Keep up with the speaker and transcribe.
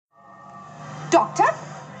Doctor?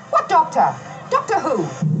 What doctor? Doctor who?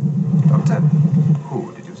 Doctor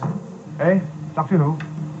who, did you say? Eh? Doctor who?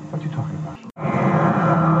 What are you talking about?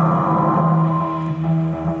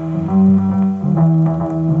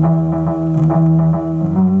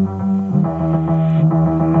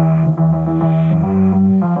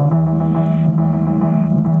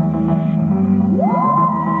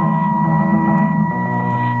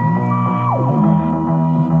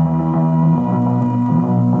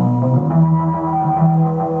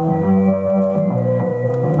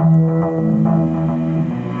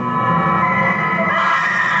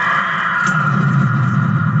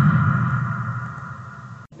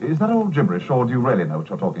 Is that all gibberish, or do you really know what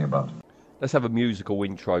you're talking about? Let's have a musical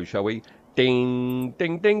intro, shall we? Ding,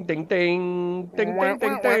 ding, ding, ding, ding, ding, ding,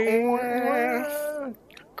 ding, ding.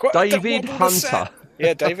 David Hunter.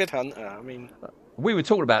 Yeah, David Hunter. I mean, we were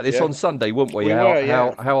talking about this on Sunday, weren't we?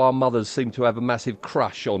 How our mothers seem to have a massive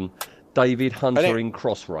crush on David Hunter in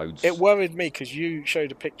Crossroads. It worried me because you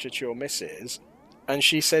showed a picture to your missus, and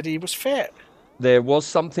she said he was fit. There was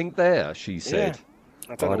something there, she said. Yeah.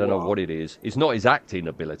 I don't know what it is. It's not his acting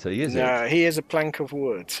ability, is it? No, he is a plank of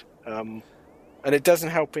wood. And it doesn't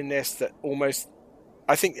help in this that almost...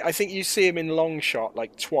 I think you see him in long shot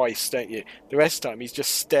like twice, don't you? The rest of the time he's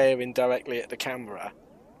just staring directly at the camera,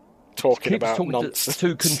 talking about nonsense.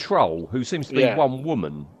 To Control, who seems to be one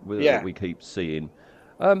woman that we keep seeing.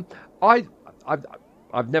 I've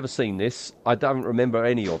never seen this. I don't remember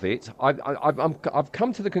any of it. I've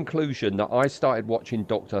come to the conclusion that I started watching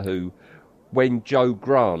Doctor Who when Joe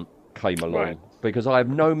Grant came along, because I have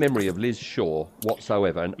no memory of Liz Shaw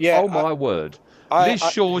whatsoever. And my word, Liz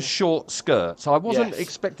Shaw's short skirts. I wasn't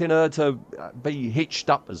expecting her to be hitched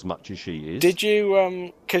up as much as she is. Did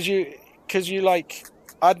you? Because you like.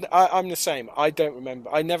 I'm the same. I don't remember.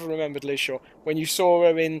 I never remembered Liz Shaw. When you saw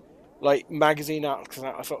her in like magazine articles,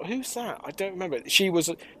 I thought, who's that? I don't remember. She was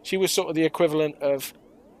sort of the equivalent of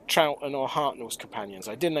Troughton or Hartnell's companions.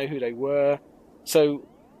 I didn't know who they were, so.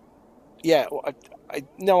 Yeah, I had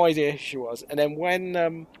no idea who she was. And then when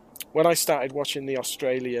I started watching the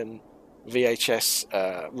Australian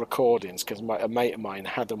VHS recordings, because a mate of mine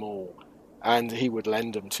had them all, and he would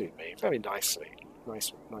lend them to me very nicely.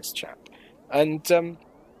 Nice chap. And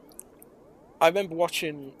I remember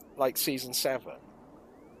watching like season 7,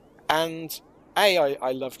 and A,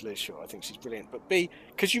 I loved Liz Shaw. I think she's brilliant. But B,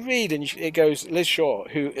 because you read and it goes Liz Shaw,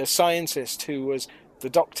 who a scientist who was the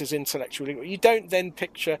Doctor's intellectual. You don't then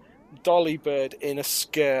picture Dolly Bird in a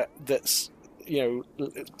skirt that's,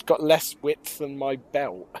 got less width than my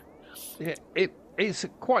belt. Yeah, it's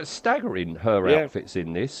quite staggering, her outfits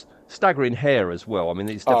in this. Staggering hair as well. I mean,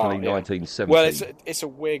 it's definitely 1970. Well, it's a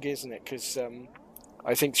wig, isn't it? Because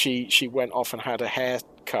I think she went off and had a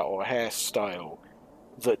haircut or a hairstyle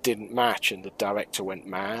that didn't match, and the director went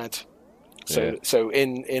mad. So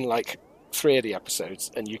in like 3 of the episodes,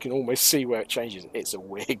 and you can almost see where it changes. It's a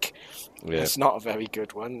wig. Yeah. It's not a very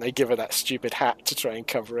good one. They give her that stupid hat to try and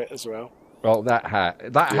cover it as well. Well, that hat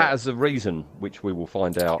has a reason, which we will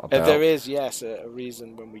find out about. There is, yes, a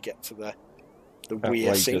reason when we get to the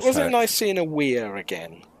weir scene. Wasn't it nice seeing a weir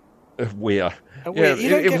again? A weir. Yeah,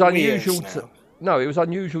 it was unusual. It was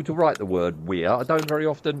unusual to write the word weir. I don't very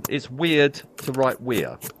often. It's weird to write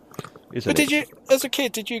weir, isn't it? But did you, as a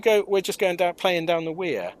kid, we're just going down, playing down the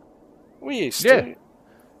weir? We used to.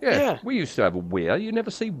 Yeah, we used to have a weir. You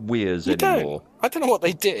never see weirs anymore. I don't know what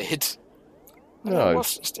they did. No.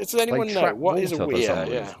 Does anyone know what is a weir?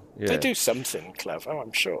 Yeah. They do something clever,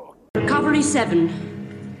 I'm sure. Recovery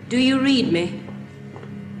 7. Do you read me?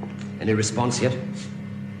 Any response yet?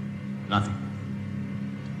 Nothing.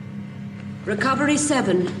 Recovery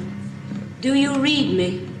 7. Do you read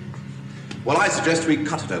me? Well, I suggest we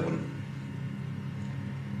cut it open.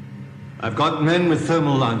 I've got men with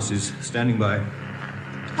thermal lances standing by.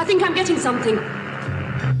 I think I'm getting something.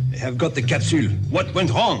 They have got the capsule. What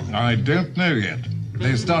went wrong? I don't know yet.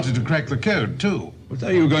 They started to crack the code, too. What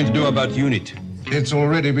are you going to do about UNIT? It's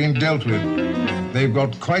already been dealt with. They've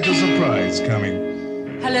got quite a surprise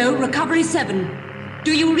coming. Hello, Recovery 7.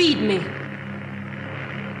 Do you read me?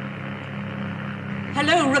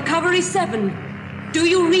 Hello, Recovery 7. Do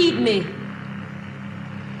you read me?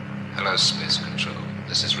 Hello, Space Control.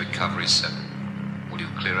 This is Recovery 7. Will you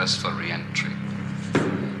clear us for re-entry?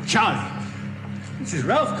 Charlie, this is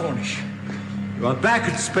Ralph Cornish. You are back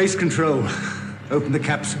at Space Control. Open the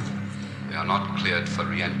capsule. We are not cleared for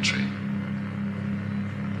re-entry.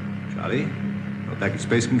 Charlie, you're back at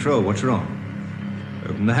Space Control. What's wrong?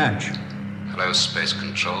 Open the hatch. Hello, Space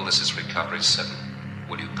Control. This is Recovery 7.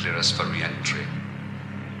 Will you clear us for re-entry?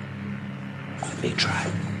 Let me try.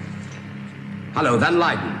 Hello, Van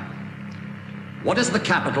Leyden. What is the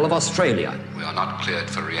capital of Australia? We are not cleared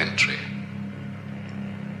for re-entry.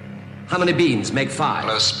 How many beams make 5?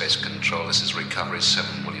 Hello, Space Control. This is Recovery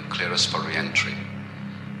 7. Will you clear us for re-entry?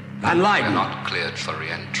 Van We Lyden. are not cleared for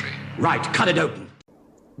re-entry. Right, cut it open.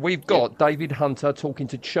 We've got David Hunter talking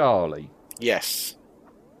to Charlie. Yes.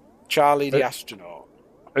 Charlie the astronaut.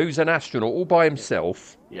 Who's an astronaut all by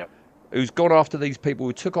himself. Yep. Who's gone after these people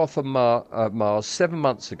who took off from Mars 7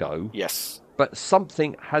 months ago. Yes. But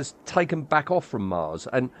something has taken back off from Mars.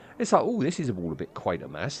 And it's like, oh, this is all a bit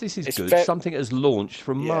Quatermass. This is good. Something has launched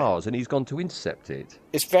from Mars and he's gone to intercept it.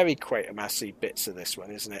 It's very Quatermassy bits of this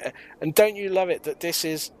one, isn't it? And don't you love it that this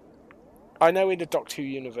is... I know in the Doctor Who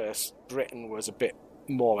universe, Britain was a bit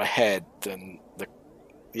more ahead than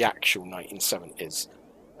the actual 1970s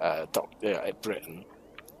Britain.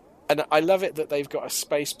 And I love it that they've got a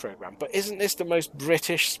space program. But isn't this the most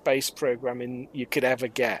British space programming you could ever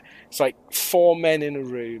get? It's like 4 men in a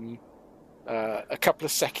room, a couple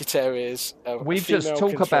of secretaries, we've just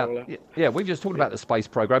talked about the space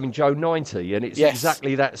program in Joe 90, and it's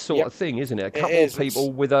exactly that sort of thing, isn't it? A couple of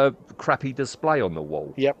people with a crappy display on the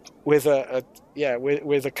wall. Yep, with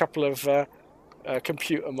a couple of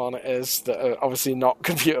computer monitors that are obviously not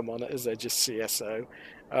computer monitors; they're just CSO.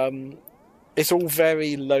 It's all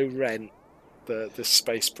very low rent, the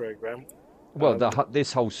space program. Well,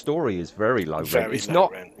 this whole story is very low rent. It's low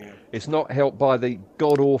not. Rent, yeah. It's not helped by the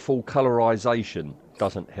god awful colorization.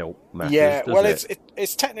 Doesn't help matters. Yeah, well, it?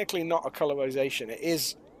 it's technically not a colorization. It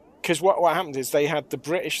is because what happened is they had the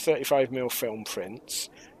British 35mm film prints.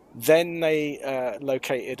 Then they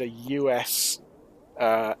located a US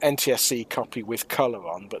NTSC copy with color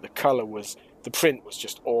on, but the print was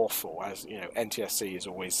just awful. As you know, NTSC is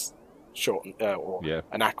always shortened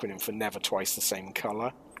an acronym for never twice the same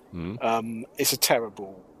color. It's a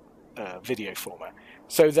terrible video format.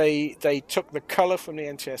 So they took the color from the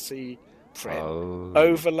NTSC print,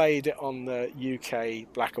 overlaid it on the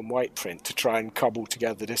UK black and white print to try and cobble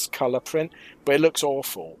together this color print, but it looks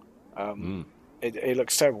awful. It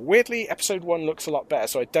looks terrible. Weirdly, episode 1 looks a lot better,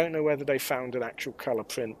 so I don't know whether they found an actual colour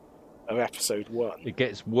print of episode 1. It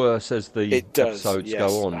gets worse as the episodes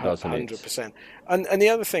go on, doesn't 100%. it? 100%. And the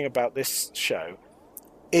other thing about this show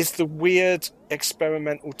is the weird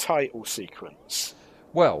experimental title sequence.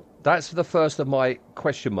 Well, that's the first of my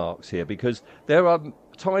question marks here, because there are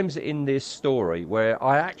times in this story where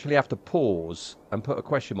I actually have to pause and put a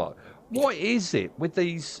question mark. What is it with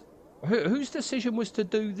these... Whose decision was to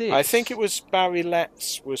do this? I think it was Barry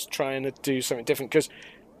Letts was trying to do something different, because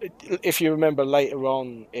if you remember later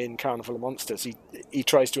on in Carnival of Monsters, he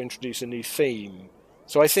tries to introduce a new theme.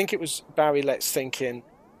 So I think it was Barry Letts thinking,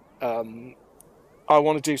 I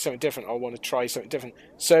want to do something different. I want to try something different.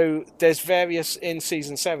 So there's various, in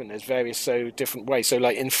season 7, there's various different ways. So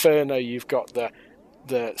like Inferno, you've got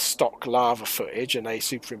the stock lava footage and they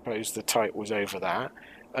superimpose the titles over that.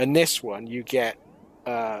 And this one, you get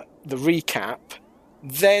the recap,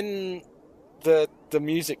 then the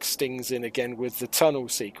music stings in again with the tunnel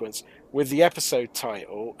sequence, with the episode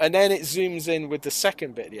title, and then it zooms in with the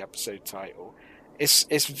second bit of the episode title.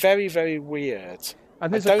 It's very, very weird.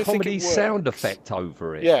 And there's a comedy sound effect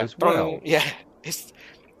over it as well.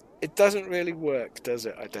 It doesn't really work, does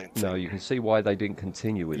it? I don't think. No, you can see why they didn't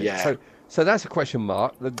continue with it. So that's a question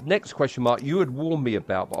mark. The next question mark you had warned me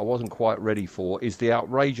about, but I wasn't quite ready for, is the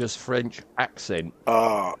outrageous French accent.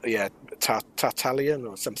 Oh, yeah. Tartalian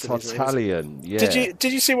or something. Tartalian, yeah.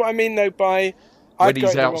 Did you see what I mean, though, by... When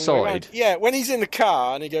he's outside? Yeah, when he's in the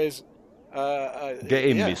car and he goes... Get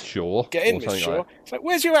in, Miss Shaw. Get in, Miss Shaw. It's like,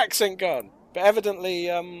 where's your accent gone? But evidently,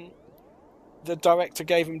 the director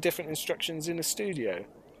gave him different instructions in the studio.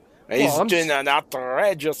 He's doing an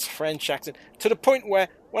outrageous French accent, to the point where,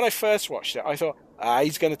 when I first watched it, I thought,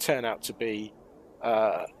 he's going to turn out to be,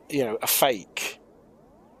 a fake.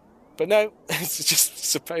 But no, it's just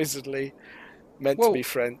supposedly meant to be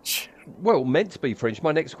French. Well, meant to be French.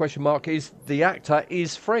 My next question mark is, the actor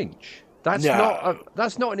is French. That's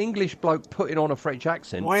not an English bloke putting on a French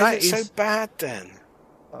accent. Why is it so bad, then?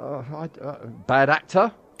 Bad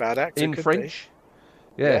actor. Bad actor in French.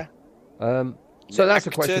 Yeah. So that's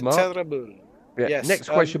a question mark. Terrible. Yeah. Yes. Next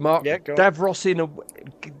question mark. Yeah, go on.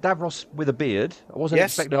 Davros with a beard. I wasn't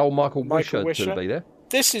expecting old Michael Wisher to be there.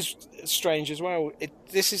 This is strange as well.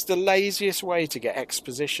 This is the laziest way to get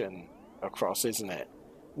exposition across, isn't it?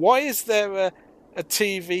 Why is there a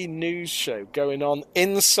TV news show going on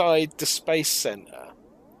inside the Space Center?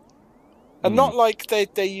 And not like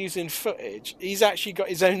they're using footage. He's actually got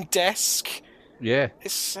his own desk. Yeah.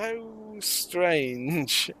 It's so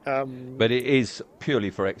strange. But it is purely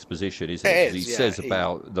for exposition, isn't it? Because he says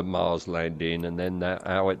about the Mars landing and then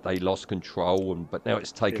how they lost control, but now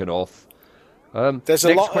it's taken off. There's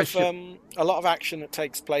a lot of action that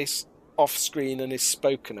takes place off screen and is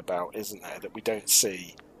spoken about, isn't there, that we don't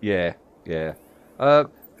see? Yeah.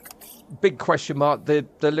 Big question mark. The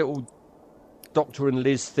little Doctor and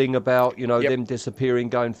Liz thing about them disappearing,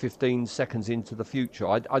 going 15 seconds into the future.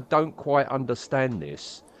 I don't quite understand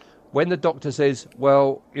this. When the Doctor says,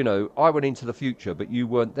 "Well, I went into the future, but you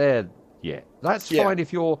weren't there yet." That's fine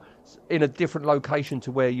if you're in a different location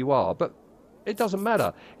to where you are, but it doesn't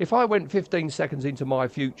matter. If I went 15 seconds into my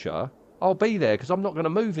future, I'll be there because I'm not going to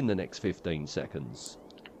move in the next 15 seconds.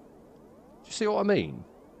 Do you see what I mean?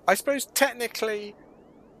 I suppose technically,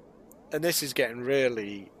 and this is getting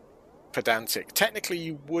really pedantic, technically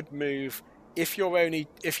you would move if you're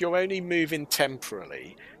only moving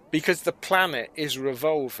temporarily, because the planet is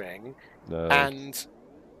revolving and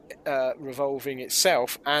revolving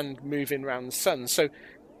itself and moving around the sun. So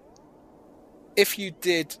if you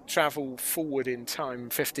did travel forward in time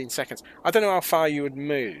 15 seconds, I don't know how far you would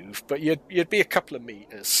move, but you'd be a couple of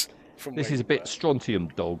meters from where This is a bit Strontium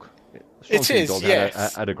Dog. It is, Dog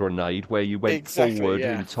yes. Had a grenade where you went forward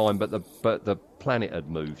in time, but the planet had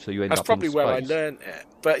moved, so you end up in space. That's probably where I learned it.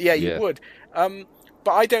 But you would.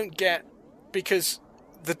 But I don't get, because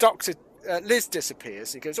the Doctor, Liz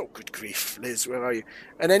disappears. He goes, "Oh, good grief, Liz, where are you?"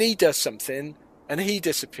 And then he does something, and he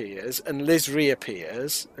disappears, and Liz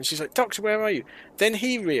reappears, and she's like, "Doctor, where are you?" Then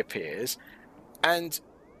he reappears, and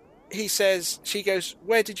she goes,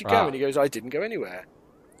 "Where did you go?" And he goes, "I didn't go anywhere.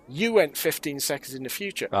 You went 15 seconds in the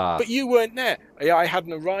future, but you weren't there." "I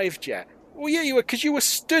hadn't arrived yet." "Well, yeah, you were, because you were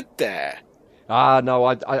stood there." No,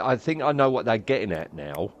 I think I know what they're getting at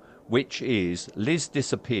now, which is Liz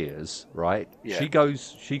disappears, right? Yeah. She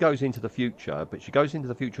goes into the future, but she goes into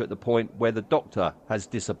the future at the point where the Doctor has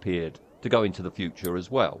disappeared to go into the future as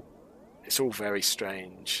well. It's all very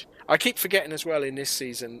strange. I keep forgetting as well in this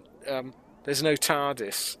season, there's no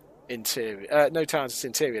TARDIS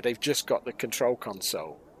interior. They've just got the control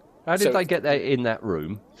console. How did they get there in that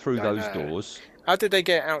room through those doors? How did they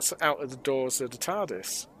get out of the doors of the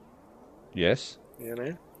TARDIS? Yes.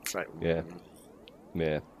 It's like,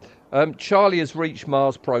 Yeah. Charlie has reached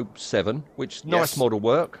Mars Probe 7, which is nice model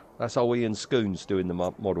work. That's old Ian Scoons doing the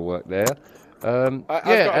model work there. I've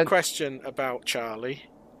got a question about Charlie.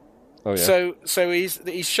 Oh, yeah. So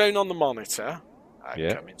he's shown on the monitor.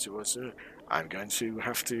 Coming to us. I'm going to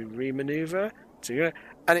have to remaneuver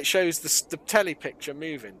and it shows the telly picture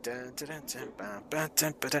moving.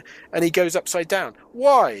 And he goes upside down.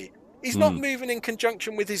 Why? He's not moving in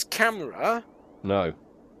conjunction with his camera. No.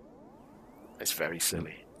 It's very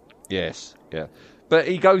silly. Yes, yeah. But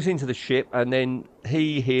he goes into the ship, and then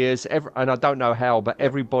he hears, and I don't know how, but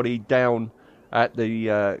everybody down at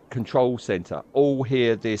the control centre all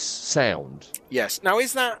hear this sound. Yes. Now,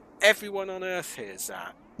 is that everyone on Earth hears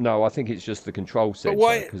that? No, I think it's just the control centre.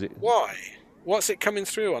 But why? What's it coming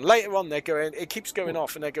through on? Later on, it keeps going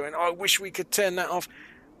off, and they're going, "Oh, I wish we could turn that off."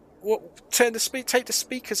 Take the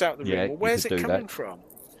speakers out of the room. Well, where's it coming from?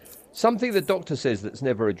 Something the Doctor says that's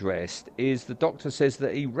never addressed is the Doctor says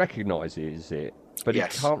that he recognises it, but he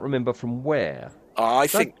can't remember from where. I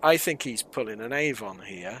think he's pulling an Avon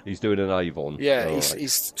here. He's doing an Avon. Yeah,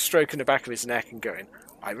 he's stroking the back of his neck and going,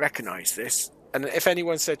 "I recognise this." And if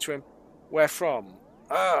anyone said to him, "Where from?"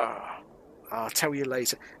 I'll tell you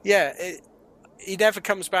later. Yeah, he never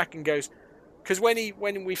comes back and goes, because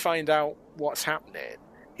when we find out what's happening,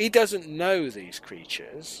 he doesn't know these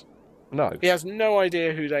creatures. No. He has no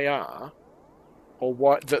idea who they are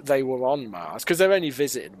or that they were on Mars, because they're only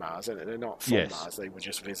visiting Mars, aren't they? They're not from Mars, they were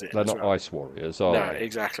just visiting. They're not ice warriors, are they? No,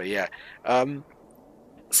 exactly, yeah.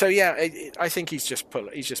 So yeah, I think he's just putting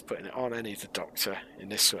it on the Doctor in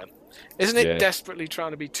this one. Isn't it desperately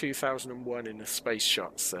trying to be 2001 in the space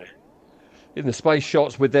shots though? In the space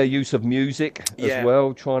shots with their use of music as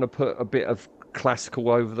well, trying to put a bit of classical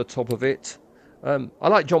over the top of it. I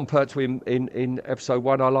like John Pertwee in episode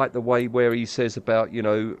 1. I like the way where he says about,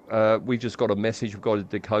 we've just got a message, we've got to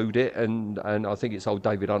decode it, and I think it's old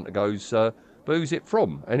David Hunter goes, but who's it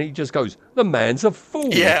from? And he just goes, "The man's a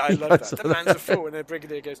fool." Yeah, I love that. The man's a fool. And the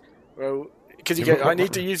Brigadier goes, well, because he goes, "I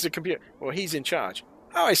need to use the computer." Well, he's in charge.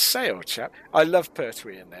 Oh, I say, old chap. I love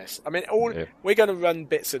Pertwee in this. I mean, we're going to run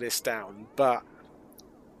bits of this down, but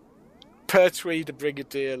Pertwee, the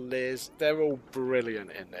Brigadier, Liz, they're all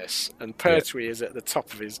brilliant in this. And Pertwee is at the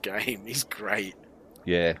top of his game. He's great.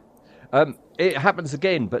 Yeah. It happens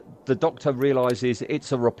again, but the Doctor realises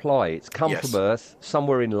it's a reply. It's come from Earth,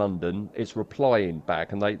 somewhere in London. It's replying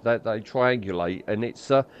back, and they triangulate, and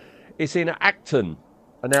it's in Acton.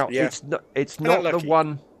 And now it's not the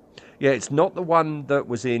one. Yeah, it's not the one that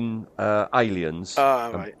was in Aliens,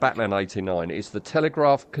 right. Batman 89. It's the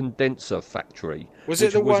Telegraph Condenser Factory, which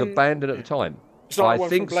was one... abandoned at the time. It's not I the one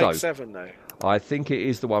think from Blake so. 7, though. I think it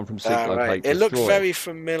is the one from Seek, Locate, right. Destroy. It looked very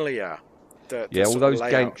familiar. All those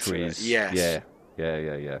gantries. Yes.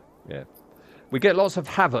 Yeah. We get lots of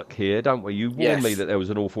havoc here, don't we? You warned me that there was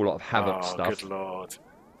an awful lot of havoc stuff. Oh, good Lord.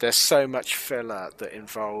 There's so much filler that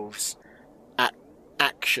involves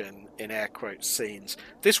action, in air quotes, scenes.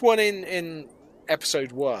 This one in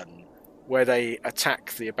episode 1, where they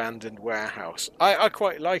attack the abandoned warehouse, I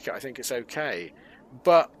quite like it. I think it's okay.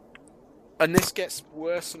 And this gets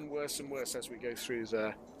worse and worse and worse as we go through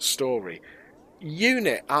the story.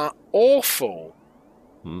 Unit are awful.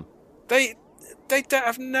 They don't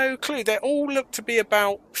have no clue. They all look to be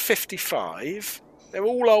about 55. They're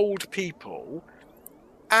all old people.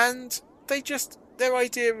 And their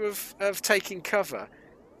idea of taking cover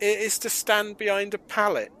is to stand behind a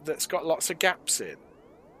pallet that's got lots of gaps in.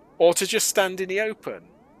 Or to just stand in the open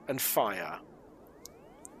and fire.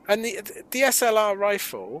 And the SLR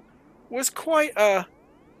rifle was quite a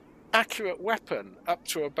accurate weapon up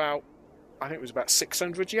to about, I think it was about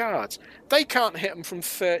 600 yards. They can't hit them from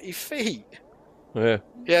 30 feet. Yeah,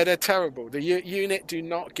 they're terrible. The unit do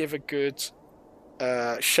not give a good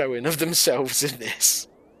showing of themselves in this.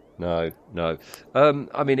 No.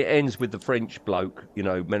 I mean, it ends with the French bloke,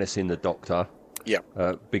 menacing the doctor. Yeah.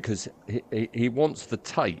 Because he wants the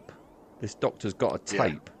tape. This doctor's got a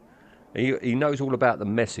tape. Yeah. He knows all about the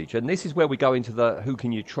message. And this is where we go into the who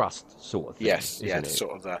can you trust sort of thing. Yes,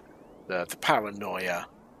 sort of the paranoia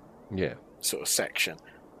sort of section.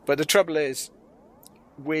 But the trouble is,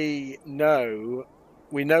 we know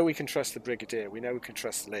we can trust the Brigadier, we know we can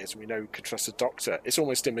trust Liz, we know we can trust the Doctor. It's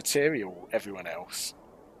almost immaterial, everyone else.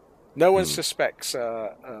 No one suspects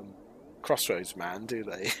Crossroads Man, do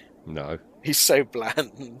they? No. He's so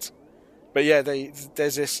bland. But yeah,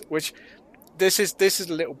 there's this, which this is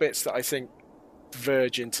the little bits that I think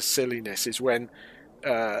verge into silliness, is when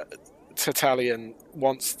Tatalian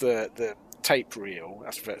wants the tape reel.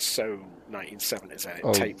 That's so 1970s, isn't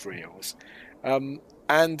it? Tape reels.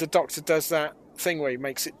 And the Doctor does that thing where he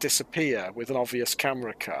makes it disappear with an obvious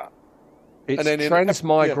camera cut. It's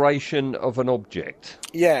transmigration of an object.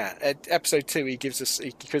 Yeah, at episode 2 he gives us,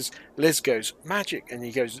 because Liz goes, magic, and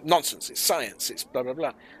he goes, nonsense, it's science, it's blah blah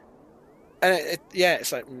blah. And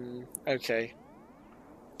it's like, okay,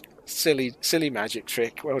 silly magic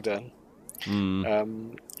trick, well done.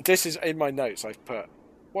 This is, in my notes I've put,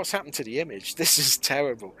 what's happened to the image? This is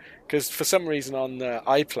terrible, because for some reason on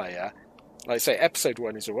iPlayer, like I say, episode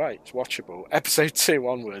 1 is alright, it's watchable. Episode 2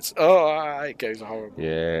 onwards, it goes horrible.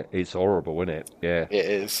 Yeah, it's horrible, isn't it? Yeah, it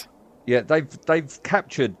is. Yeah, they've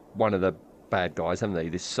captured one of the bad guys, haven't they?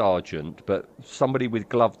 This sergeant, but somebody with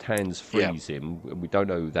gloved hands frees him, and we don't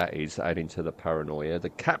know who that is, adding to the paranoia. The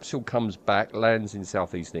capsule comes back, lands in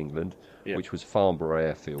southeast England, which was Farnborough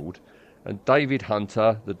Airfield, and David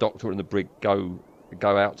Hunter, the Doctor, and the brig go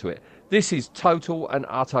out to it. This is total and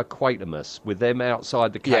utter Quatermass, with them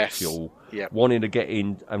outside the capsule, wanting to get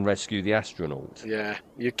in and rescue the astronaut. Yeah,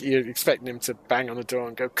 you're expecting him to bang on the door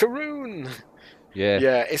and go, Karoon!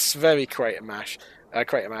 Yeah, it's very Quatermass.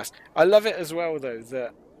 I love it as well, though,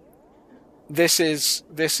 that this is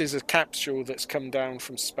a capsule that's come down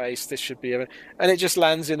from space. This should be and it just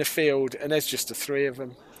lands in a field, and there's just the 3 of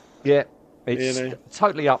them. Yeah, it's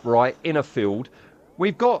totally upright in a field.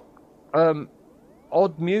 We've got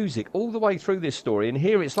odd music all the way through this story, and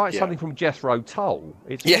here it's like something from Jethro Tull.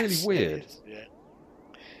 It's really weird.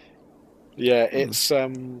 It is, it's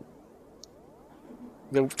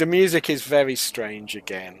the music is very strange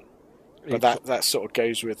again, but that sort of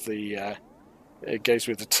goes with the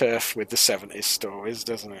turf with the 70s stories,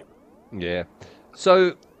 doesn't it? Yeah.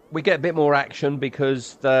 So we get a bit more action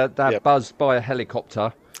because they're buzzed by a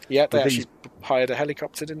helicopter. Yeah, they actually hired a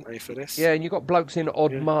helicopter, didn't they, for this? Yeah, and you've got blokes in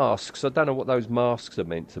odd masks. I don't know what those masks are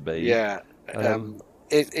meant to be. Yeah.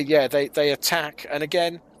 They attack, and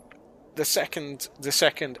again, the second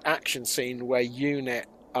action scene where Unit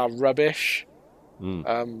are rubbish.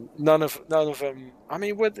 None of them. I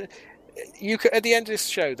mean, you could, at the end of this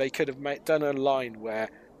show, they could have done a line where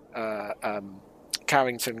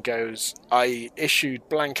Carrington goes, "I issued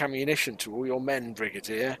blank ammunition to all your men,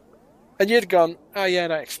 Brigadier." And you'd gone, oh yeah,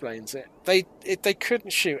 that explains it. They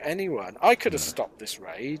couldn't shoot anyone. I could have stopped this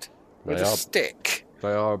raid with a stick.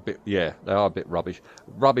 They are a bit rubbish.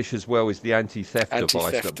 Rubbish as well is the anti-theft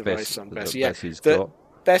device that Bessie's got.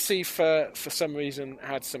 Bessie, for some reason,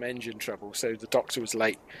 had some engine trouble, so the Doctor was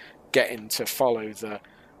late getting to follow the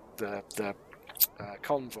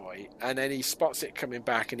convoy, and then he spots it coming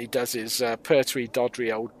back, and he does his Pertwee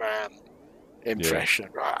Dodry old man impression.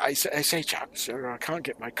 Yeah. I say, chaps, I can't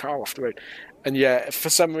get my car off the road. And yeah, for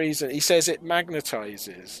some reason, he says it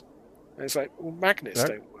magnetizes. And it's like, well, magnets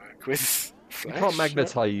don't work with flesh. You can't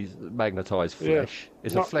magnetize flesh. Yeah.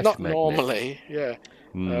 It's a flesh not magnet. Normally, yeah.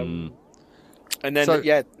 And then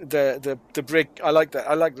the brig. I like that.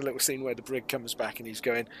 I like the little scene where the brig comes back and he's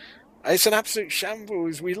going, "It's an absolute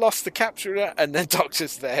shambles. We lost the capsule," and then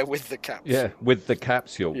Doctor's there with the capsule. Yeah, with the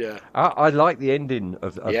capsule. Yeah, I like the ending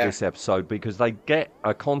of this episode because they get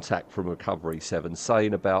a contact from Recovery 7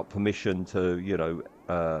 saying about permission to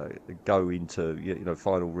go into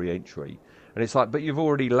final re-entry, and it's like, but you've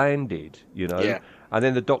already landed, Yeah. And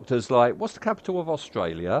then the Doctor's like, "What's the capital of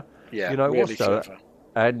Australia?" Yeah, really clever.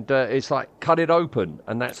 And it's like, cut it open,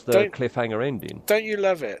 and that's the cliffhanger ending. Don't you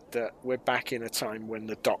love it that we're back in a time when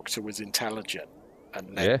the Doctor was intelligent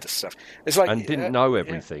and led the stuff? It's like, and didn't know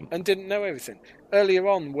everything. Yeah, and didn't know everything. Earlier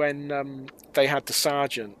on, when they had the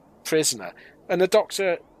sergeant prisoner, and the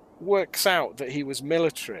Doctor works out that he was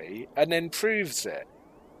military, and then proves it.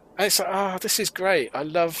 And it's like, this is great. I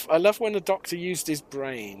love when the Doctor used his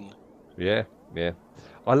brain. Yeah.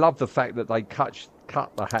 I love the fact that they cut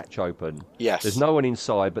the hatch open. Yes. There's no one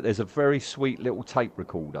inside, but there's a very sweet little tape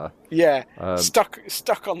recorder. Yeah.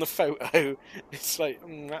 Stuck on the photo. It's like,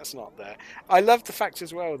 that's not there. I love the fact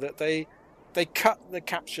as well that they cut the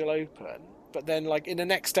capsule open, but then like in the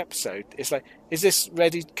next episode, it's like, is this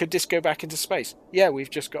ready? Could this go back into space? Yeah, we've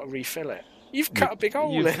just got to refill it. You've cut a big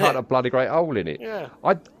hole in it. You've cut a bloody great hole in it. Yeah.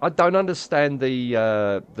 I don't understand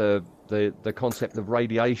the concept of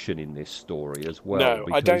radiation in this story as well. No,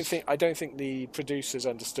 because I don't think the producers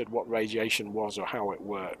understood what radiation was or how it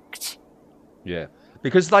worked. Yeah,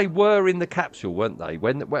 because they were in the capsule, weren't they?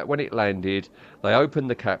 When it landed, they opened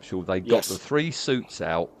the capsule. They got the 3 suits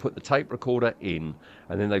out, put the tape recorder in,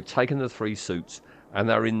 and then they've taken the 3 suits and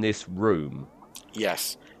they're in this room.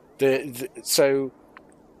 Yes. So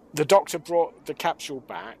the Doctor brought the capsule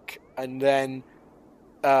back, and then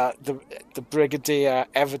the Brigadier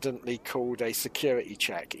evidently called a security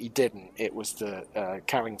check. He didn't. It was the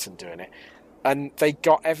Carrington doing it, and they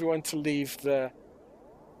got everyone to leave the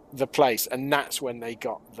place, and that's when they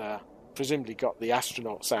presumably got the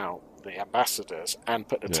astronauts out, the ambassadors, and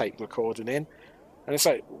put the tape recording in. And it's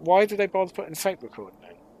like, why did they bother putting the tape recording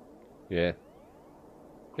in? Yeah.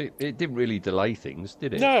 It didn't really delay things,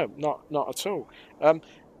 did it? No, not at all.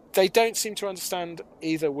 They don't seem to understand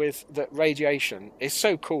either with that radiation is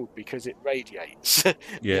so called because it radiates.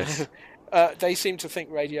 Yes. They seem to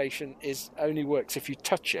think radiation only works if you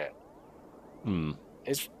touch it.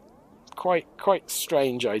 It's quite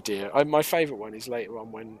strange idea. My favourite one is later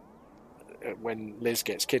on when Liz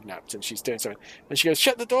gets kidnapped and she's doing something, and she goes,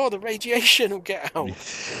 "Shut the door, the radiation will get out."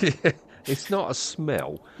 It's not a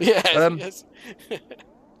smell. Yes.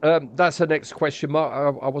 That's the next question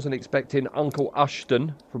mark. I wasn't expecting Uncle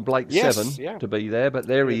Ashton from Blake 7 to be there, but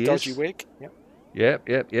there he is. Dodgy wig. Yep.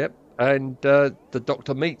 Yep. And the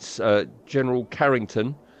Doctor meets General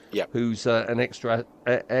Carrington, who's an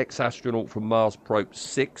ex-astronaut from Mars Probe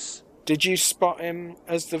 6. Did you spot him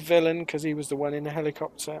as the villain because he was the one in the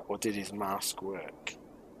helicopter, or did his mask work?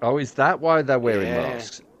 Oh, is that why they're wearing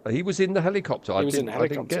masks? He was in the helicopter. I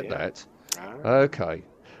didn't get that.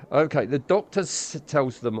 Okay, the Doctor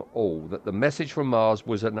tells them all that the message from Mars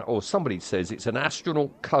was or somebody says it's an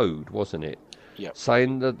astronaut code, wasn't it? Yep.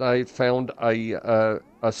 Saying that they found a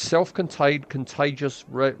self-contained contagious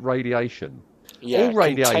radiation. Yeah, all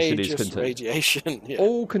radiation is contagious. Radiation. Yeah.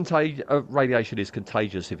 All radiation is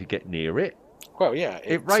contagious if you get near it. Well, yeah,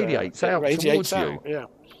 it radiates out towards you. Yeah.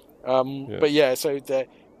 But yeah, so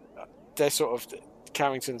they're sort of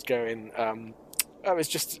Carrington's going. It's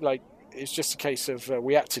just a case of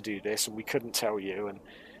we had to do this and we couldn't tell you, and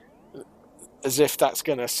as if that's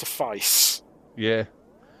going to suffice. Yeah.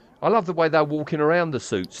 I love the way they're walking around the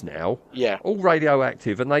suits now. Yeah. All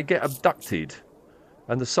radioactive, and they get abducted.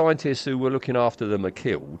 And the scientists who were looking after them are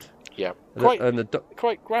killed. Yeah.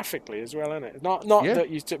 Quite graphically as well, isn't it? Not that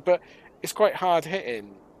you but it's quite hard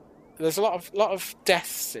hitting. There's a lot of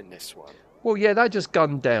deaths in this one. Well, yeah, they're just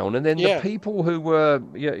gunned down, and then the people who were,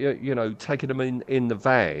 taking them in the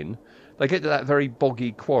van, they get to that very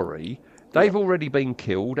boggy quarry. They've already been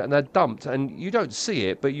killed, and they're dumped, and you don't see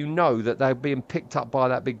it, but you know that they're being picked up by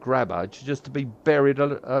that big grabber just to be buried,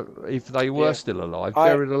 if they were still alive,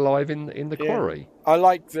 buried alive in the quarry. I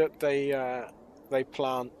like that they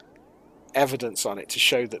plant evidence on it to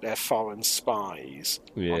show that they're foreign spies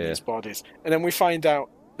on these bodies, and then we find out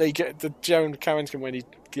they get the Joan Carrington when he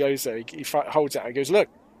goes there, he holds out and goes, "Look,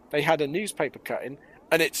 they had a newspaper cutting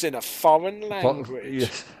and it's in a foreign language."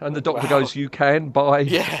 Yes. And the Doctor goes, "You can buy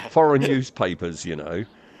foreign newspapers,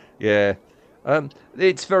 Yeah.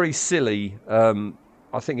 It's very silly.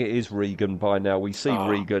 I think it is Reegan by now. We see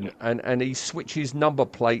Reegan, and he switches number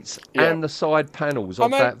plates and the side panels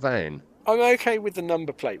of that van. I'm okay with the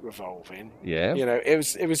number plate revolving. Yeah.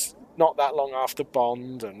 It was not that long after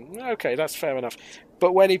Bond, and okay, that's fair enough.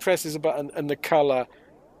 But when he presses a button and the colour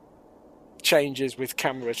changes with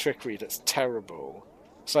camera trickery, that's terrible.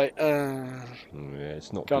 It's like,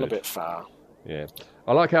 it's not gone good. A bit far. Yeah.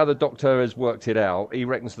 I like how the Doctor has worked it out. He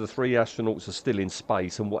reckons the 3 astronauts are still in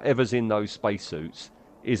space, and whatever's in those spacesuits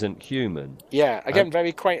isn't human. Yeah, again,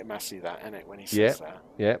 very Quatermassy that, isn't it, when he says that?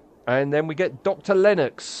 Yeah. And then we get Dr.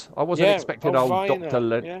 Lennox. I wasn't expecting old Viner. Dr.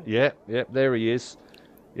 Lennox. Yeah, there he is.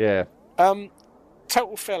 Yeah.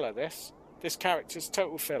 Total filler, this character's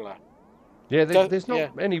total filler. Yeah, there's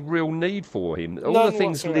not any real need for him. All None the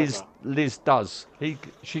things whatsoever. Liz does,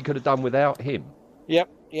 she could have done without him. Yep.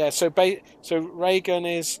 Yeah. So Reegan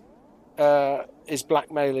is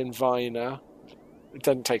blackmailing Viner. It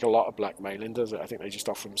doesn't take a lot of blackmailing, does it? I think they just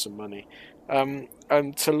offer him some money, and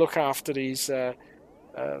to look after these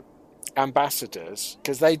ambassadors,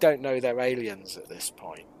 because they don't know they're aliens at this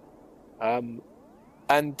point.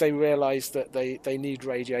 And they realise that they need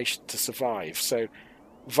radiation to survive. So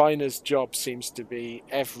Viner's job seems to be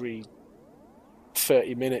every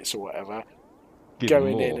 30 minutes or whatever,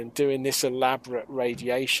 going in and doing this elaborate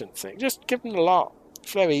radiation thing. Just give them a lot.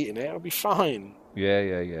 If they're eating it, it'll be fine.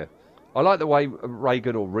 Yeah. I like the way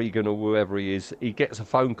Reegan or whoever he is, he gets a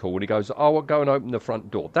phone call and he goes, I'll go and open the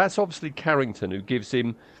front door. That's obviously Carrington, who gives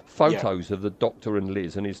him photos of the Doctor and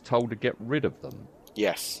Liz and is told to get rid of them.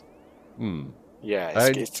 Yes. Yeah,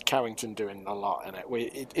 it's Carrington doing a lot in it.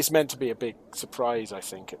 It's meant to be a big surprise, I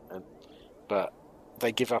think, but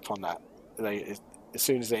they give up on that. As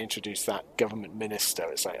soon as they introduce that government minister,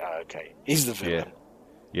 it's like, okay, he's the villain.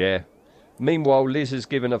 Yeah. Meanwhile, Liz has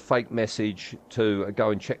given a fake message to go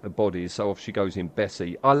and check the bodies, so off she goes in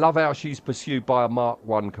Bessie. I love how she's pursued by a Mark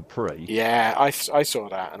I Capri. Yeah, I saw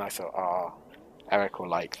that and I thought, Eric will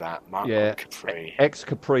like that. Mark I Capri.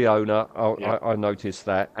 Ex-Capri owner, I noticed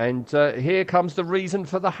that. And here comes the reason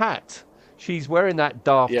for the hat. She's wearing that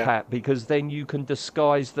daft hat because then you can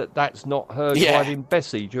disguise that that's not her driving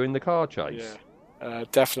Bessie during the car chase. Yeah,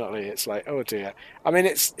 definitely. It's like, oh dear. I mean,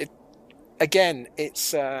 it's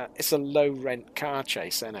a low rent car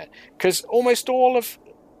chase, isn't it? Because almost all of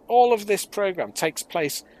this program takes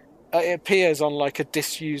place. It appears on like a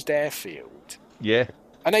disused airfield. Yeah.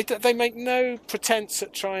 And they make no pretense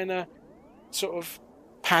at trying to sort of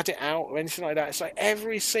pad it out or anything like that. It's like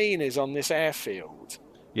every scene is on this airfield.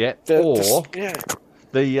 Yeah.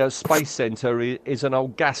 The Space Centre is an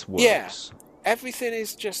old gasworks. Yeah. Everything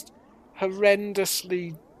is just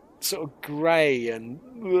horrendously sort of grey and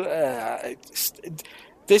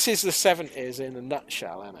this is the 70s in a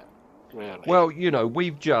nutshell, isn't it? Really. Well,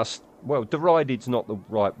 derided's not the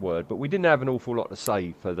right word, but we didn't have an awful lot to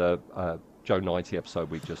say for the Joe 90 episode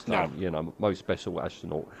we just done, most special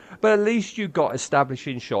astronaut. But at least you got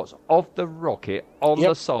establishing shots of the rocket on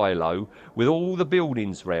the silo with all the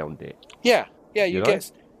buildings round it. Yeah, you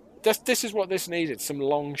get... This is what this needed, some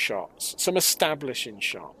long shots, some establishing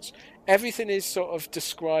shots. Everything is sort of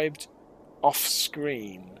described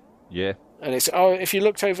off-screen. Yeah. And it's, if you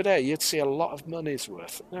looked over there, you'd see a lot of money's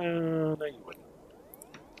worth. No, you wouldn't.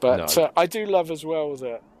 But I do love as well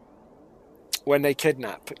that when they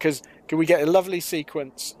kidnap, because we get a lovely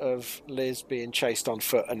sequence of Liz being chased on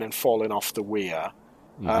foot and then falling off the weir,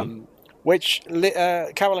 which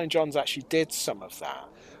Caroline Johns actually did some of that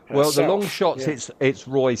herself. Well, the long shots, it's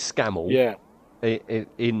Roy Scammell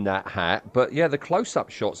in that hat, but the close-up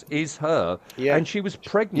shots is her, and she was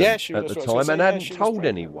pregnant at the time and hadn't told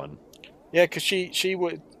anyone. Yeah, because she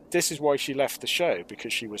would. This is why she left the show,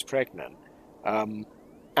 because she was pregnant. She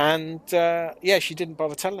didn't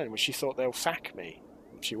bother telling anyone. She thought they'll sack me.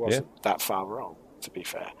 She wasn't that far wrong, to be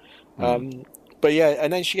fair. And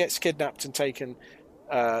then she gets kidnapped and taken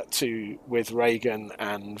with Reegan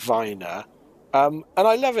and Viner. And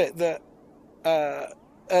I love it that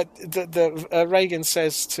Reegan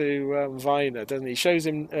says to Viner, doesn't he? Shows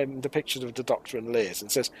him the pictures of the Doctor and Liz and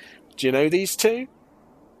says, "Do you know these two?"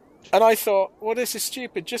 And I thought, well, this is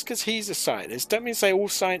stupid. Just because he's a scientist, don't mean say all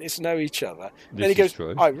scientists know each other. Then he goes,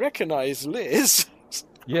 "I recognise Liz."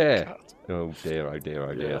 Yeah. Oh dear.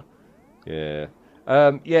 Yeah.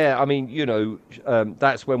 I mean,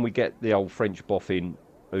 that's when we get the old French boffin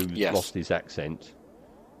who's lost his accent.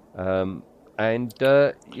 We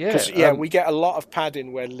get a lot of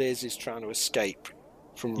padding where Liz is trying to escape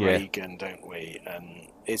from Reegan, don't we? And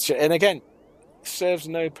again, serves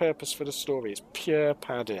no purpose for the story. It's pure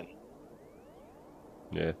padding.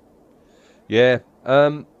 I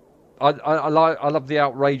love the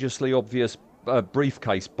outrageously obvious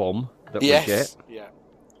briefcase bomb that we get.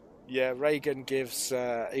 Yeah, Reegan gives...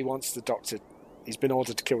 he wants the Doctor... He's been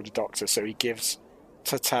ordered to kill the Doctor, so he gives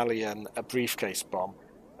Tatalian a briefcase bomb.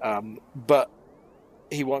 But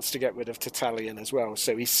he wants to get rid of Tatalian as well,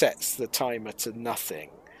 so he sets the timer to nothing.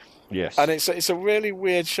 Yes. And it's a really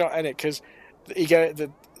weird shot in it, because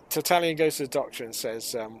Tatalian goes to the Doctor and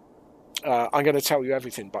says... I'm going to tell you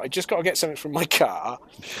everything, but I just got to get something from my car.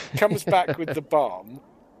 Comes back with the bomb,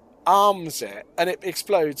 arms it, and it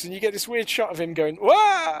explodes, and you get this weird shot of him going,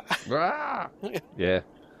 "Wah!" Yeah.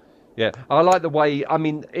 I like the way. I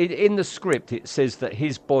mean, in the script, it says that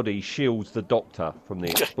his body shields the Doctor from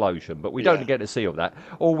the explosion, but we don't get to see all that.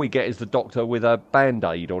 All we get is the Doctor with a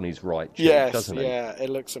band-aid on his right cheek, doesn't he? Yeah,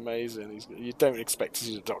 it looks amazing. You don't expect to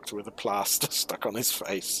see the Doctor with a plaster stuck on his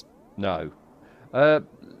face. No.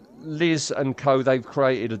 Liz and co, they've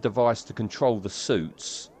created a device to control the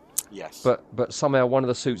suits. Yes. But somehow one of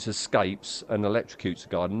the suits escapes and electrocutes the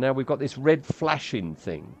guard. And now we've got this red flashing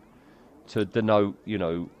thing to denote,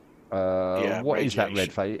 what is that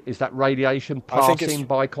red flash? Is that radiation passing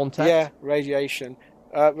by contact? Yeah, radiation.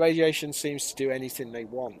 Radiation seems to do anything they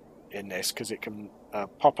want in this, because it can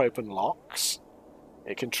pop open locks.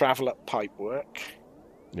 It can travel up pipework.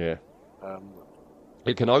 Yeah.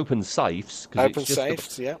 It can open safes.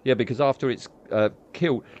 Yeah, because after it's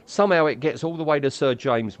killed, somehow it gets all the way to Sir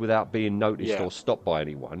James without being noticed or stopped by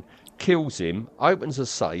anyone, kills him, opens a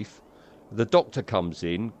safe, the Doctor comes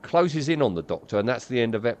in, closes in on the Doctor, and that's the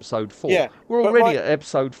end of episode 4. Yeah, we're already at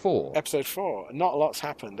episode 4. Episode 4. Not a lot's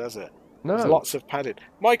happened, has it? No. There's lots of padded.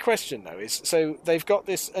 My question, though, is, so they've got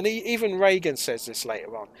this, and even Reegan says this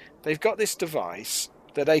later on, they've got this device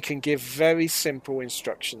that they can give very simple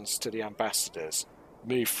instructions to the ambassadors.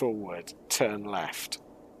 Move forward, turn left.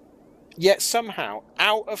 Yet somehow,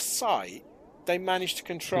 out of sight, they managed to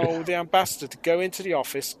control the ambassador to go into the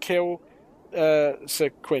office, kill Sir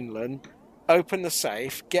Quinlan, open the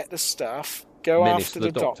safe, get the stuff, go after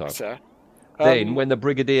the Doctor. Then, when the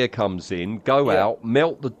Brigadier comes in, go out,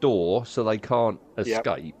 melt the door so they can't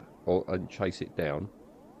escape and chase it down.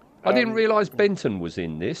 I didn't realise Benton was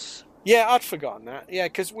in this. Yeah, I'd forgotten that. Yeah,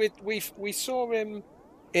 because we saw him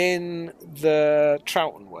in the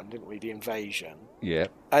Troughton one, didn't we? The Invasion. Yeah.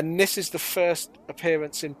 And this is the first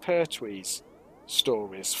appearance in Pertwee's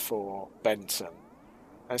stories for Benton.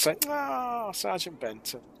 And it's like, Sergeant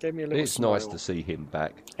Benton. Gave me a little smile. Nice to see him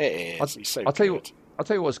back. It is. He's so I'll tell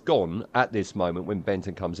you what's gone at this moment when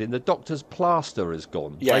Benton comes in. The Doctor's plaster has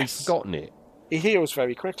gone. Yes. They've forgotten it. He heals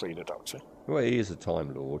very quickly, the Doctor. Well, he is a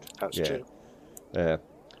Time Lord. That's true. Yeah.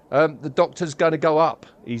 The Doctor's going to go up.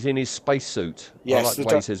 He's in his spacesuit. Yes, I like the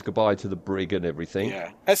way he says goodbye to the brig and everything.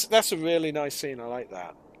 Yeah, that's a really nice scene. I like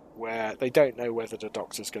that, where they don't know whether the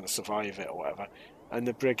Doctor's going to survive it or whatever, and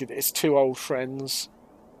the brig, it's two old friends,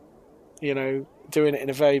 doing it in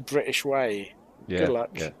a very British way. Yeah, good luck.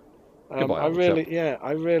 Yeah.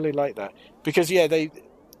 I really like that, because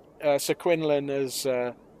Sir Quinlan has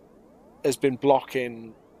been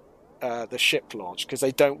blocking the ship launch, because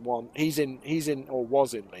they don't want, he's in or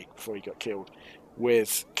was in league before he got killed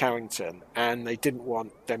with Carrington, and they didn't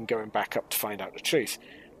want them going back up to find out the truth.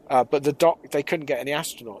 But they couldn't get any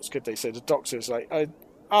astronauts, could they? So the Doctor was like,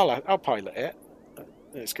 I'll pilot it.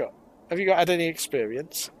 Have you had any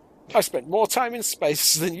experience? I spent more time in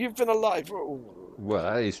space than you've been alive. Well,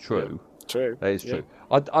 that is true. Yeah. True. That is true.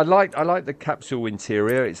 I like the capsule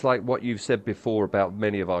interior. It's like what you've said before about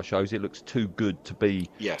many of our shows. It looks too good to be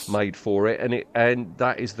made for it, and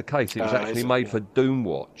that is the case. It was actually made for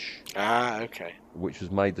Doomwatch. Okay. Which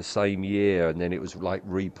was made the same year, and then it was like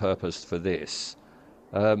repurposed for this.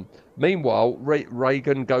 Meanwhile,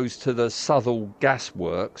 Reegan goes to the Southall Gas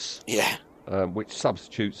Works. Yeah. Which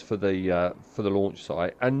substitutes for the launch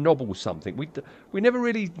site, and nobbles something. We never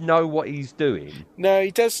really know what he's doing. No,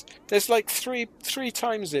 he does. There's like three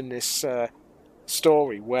times in this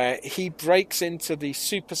story where he breaks into the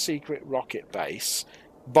super secret rocket base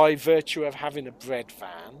by virtue of having a bread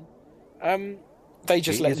van. They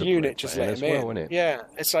just let the unit just let him in. Well, isn't it? Yeah,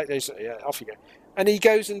 it's like off you go, and he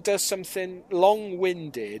goes and does something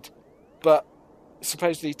long-winded, but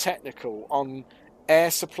supposedly technical on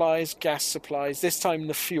air supplies, gas supplies, this time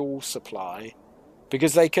the fuel supply,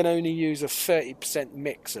 because they can only use a 30%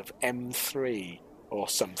 mix of M3 or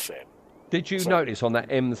something. Did you notice on that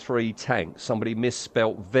M3 tank somebody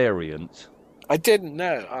misspelt variant? I didn't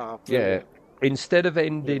know. Yeah, instead of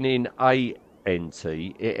ending in ANT,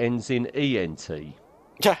 it ends in ENT.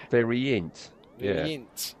 Yeah. Variant.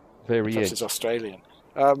 Variant. Variant. Perhaps it's Australian.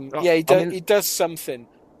 He does something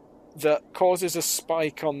that causes a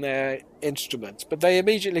spike on their instruments, but they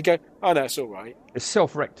immediately go, oh no, it's all right. It's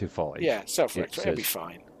self-rectified. Yeah, self-rectified. It'll be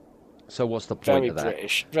fine. So what's the point of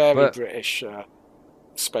that? Very British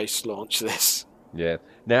space launch, this. Yeah.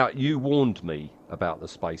 Now, you warned me about the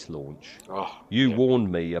space launch. Oh, you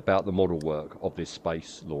warned me about the model work of this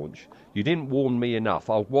space launch. You didn't warn me enough.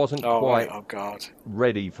 I wasn't quite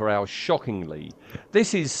ready for how shockingly...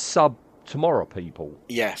 This is sub-tomorrow, people.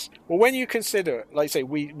 Yes. Well, when you consider, like I say,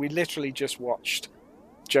 we literally just watched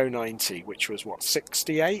Joe 90, which was,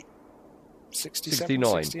 68? 67?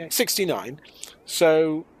 69. 69.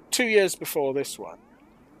 So, 2 years before this one.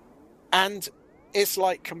 And it's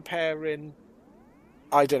like comparing...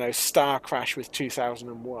 I don't know, Star Crash with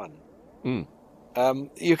 2001.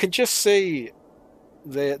 You can just see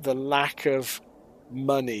the lack of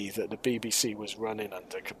money that the BBC was running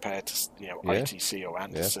under compared to ITC or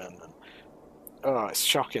Anderson. And, it's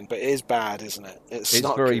shocking, but it is bad, isn't it? It's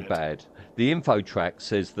not very good. bad. The info track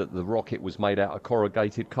says that the rocket was made out of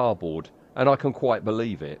corrugated cardboard, and I can quite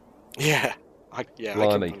believe it. Yeah, I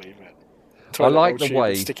can believe it. I like the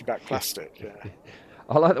way sticky back plastic. Yeah.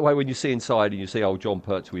 I like the way when you see inside and you see old John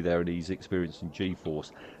Pertwee there and he's experiencing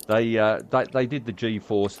G-force. They did the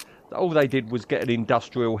G-force. All they did was get an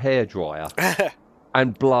industrial hairdryer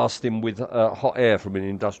and blast him with hot air from an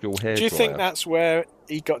industrial hairdryer. Do you think that's where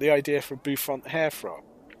he got the idea for bouffant hair from?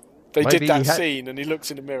 They did that scene and he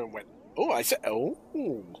looks in the mirror and went,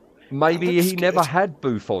 Maybe he never had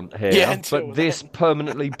bouffant hair, but this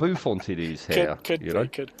permanently bouffanted his hair.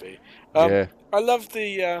 Could be.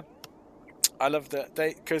 I love that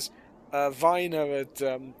because Viner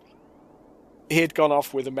had gone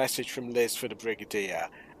off with a message from Liz for the Brigadier,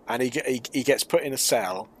 and he gets put in a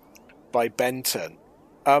cell by Benton,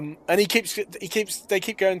 and they keep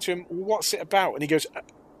going to him. What's it about? And he goes,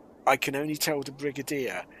 "I can only tell the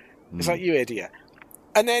Brigadier." It's like, you idiot.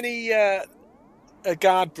 And then a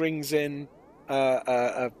guard brings in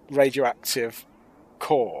a radioactive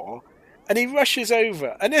core. And he rushes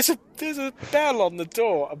over, and there's a bell on the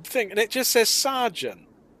door, and it just says Sergeant.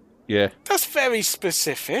 Yeah. That's very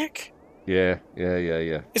specific. Yeah.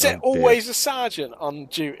 Is it always a sergeant on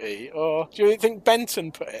duty, or do you think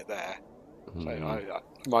Benton put it there?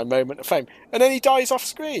 My moment of fame. And then he dies off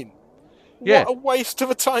screen. Yeah. What a waste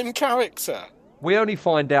of a time character. We only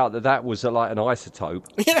find out that was like an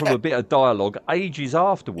isotope from a bit of dialogue ages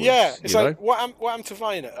afterwards. Yeah, it's like, what happened to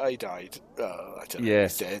Viner? He died. I don't know.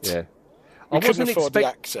 He's dead. Yeah. I couldn't afford the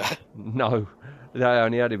actor. No, they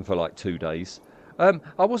only had him for like 2 days.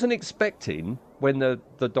 I wasn't expecting, when the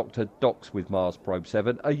Doctor docks with Mars Probe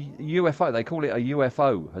 7, a UFO, they call it a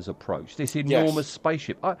UFO, has approached. This enormous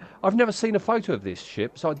spaceship. I've never seen a photo of this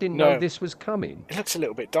ship, so I didn't know this was coming. It looks a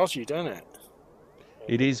little bit dodgy, doesn't it?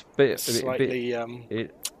 It is slightly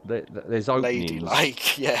there's openings.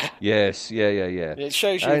 Ladylike, yeah. Yes, yeah. It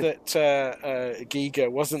shows you that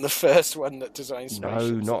Giga wasn't the first one that designed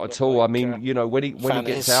spaceships. No, not at all. I mean, when he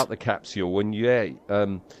gets out the capsule, and you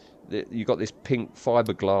got this pink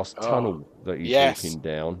fiberglass tunnel that he's walking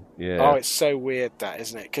down. Yeah. Oh, it's so weird, that,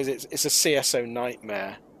 isn't it? Because it's a CSO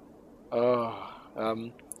nightmare.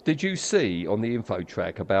 Did you see on the info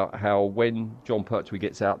track about how when John Pertwee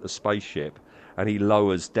gets out the spaceship and he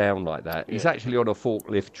lowers down like that, he's actually on a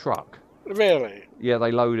forklift truck? Really? Yeah, they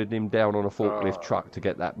loaded him down on a forklift truck to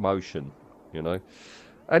get that motion,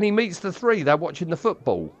 And he meets the three. They're watching the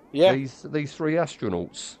football. Yeah. These three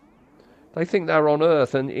astronauts. They think they're on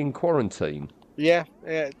Earth and in quarantine. Yeah.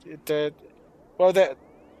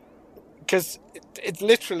 Because it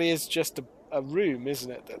literally is just a room, isn't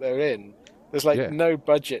it, that they're in? There's no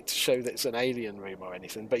budget to show that it's an alien room or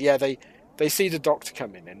anything. But yeah, they see the Doctor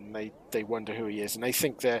coming in, and they wonder who he is, and they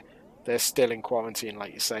think they're still in quarantine,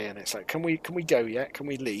 like you say, and it's like, can we go yet? Can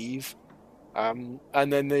we leave? And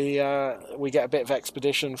then we get a bit of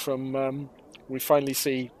expedition from. We finally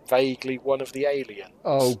see vaguely one of the aliens.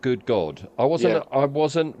 Oh, good God! I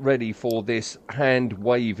wasn't ready for this hand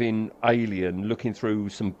waving alien looking through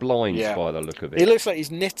some blinds by the look of it. He looks like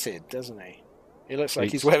he's knitted, doesn't he? He looks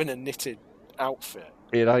like he's wearing a knitted outfit.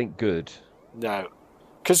 It ain't good. No.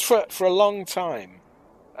 Because for a long time,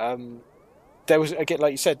 there was, again,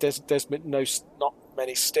 like you said, there's been not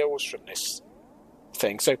many stills from this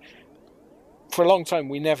thing. So for a long time,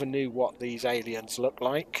 we never knew what these aliens look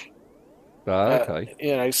like.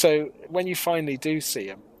 Okay. So when you finally do see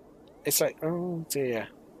them, it's like, oh dear,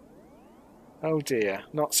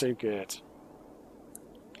 not so good.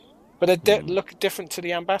 But they look different to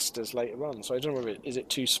the ambassadors later on. So I don't know, is it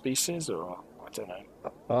two species or?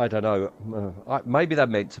 I don't know. Maybe they're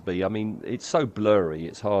meant to be. I mean, it's so blurry,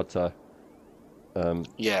 it's hard to...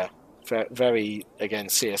 Yeah, very, again,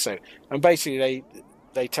 CSO. And basically,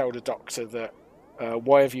 they tell the Doctor that,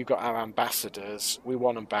 why have you got our ambassadors? We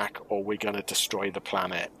want them back, or we're going to destroy the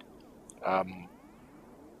planet.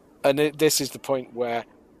 And this is the point where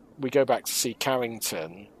we go back to see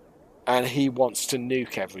Carrington, and he wants to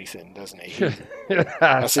nuke everything, doesn't he?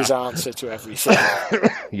 That's his answer to everything.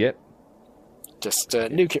 Yep. Just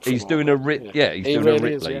nuke it. He's doing a he's doing a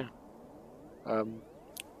Ripley. Is, yeah.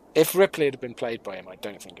 If Ripley had been played by him, I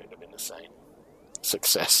don't think it would have been the same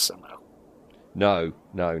success somehow. No.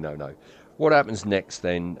 What happens next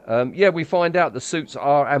then? We find out the suits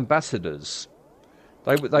are ambassadors.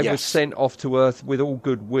 They were sent off to Earth with all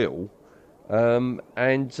goodwill. And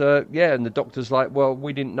the doctor's like, well,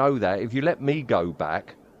 we didn't know that. If you let me go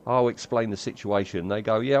back, I'll explain the situation. They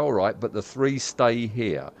go, yeah, all right, but the 3 stay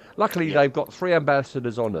here. Luckily, they've got 3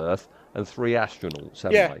 ambassadors on Earth and 3 astronauts,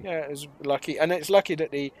 haven't they? Yeah, it's lucky. And it's lucky that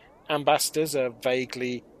the ambassadors are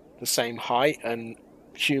vaguely the same height and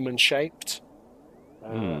human-shaped.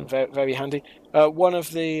 Very, very handy. One of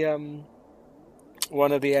the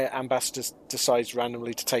ambassadors decides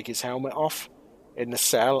randomly to take his helmet off in the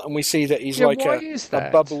cell, and we see that he's like a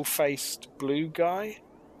bubble-faced blue guy.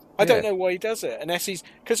 I don't know why he does it, unless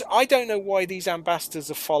because I don't know why these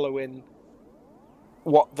ambassadors are following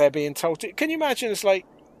what they're being told to. Can you imagine? It's like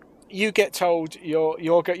you get told you're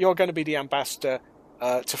going to be the ambassador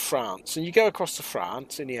to France, and you go across to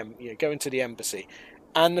France and you go into the embassy,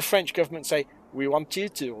 and the French government say, we want you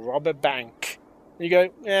to rob a bank. And you go,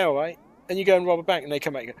 yeah, all right. And you go and rob a bank, and they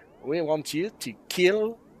come back and go, we want you to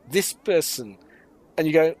kill this person. And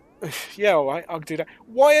you go, yeah, all right, I'll do that.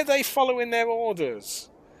 Why are they following their orders?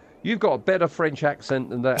 You've got a better French accent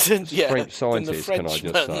than that French scientist, can I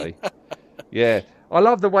just say? Yeah. I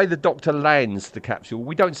love the way the Doctor lands the capsule.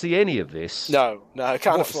 We don't see any of this. No, I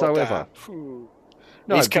can't whatsoever. Afford that.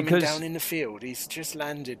 No, he's coming down in the field. He's just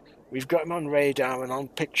landed. We've got him on radar and on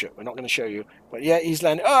picture. We're not going to show you. But yeah, he's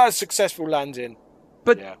landed. Oh, successful landing.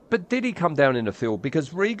 But did he come down in the field?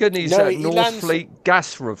 Because Reegan is at North Fleet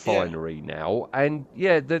gas refinery now. And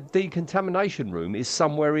the decontamination room is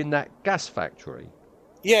somewhere in that gas factory.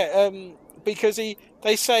 Yeah, because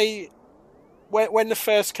they say when the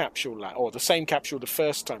first capsule or the same capsule the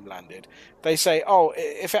first time landed, they say, oh,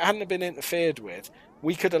 if it hadn't been interfered with,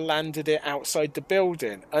 we could have landed it outside the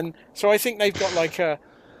building. And so I think they've got like a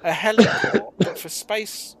heliport but for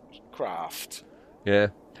spacecraft. Yeah.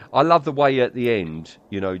 I love the way at the end,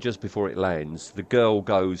 just before it lands, the girl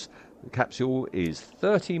goes, the capsule is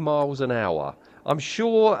 30 miles an hour. I'm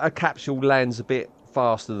sure a capsule lands a bit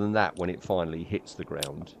faster than that when it finally hits the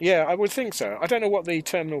ground. Yeah, I would think so. I don't know what the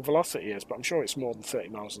terminal velocity is, but I'm sure it's more than 30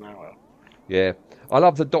 miles an hour. Yeah. I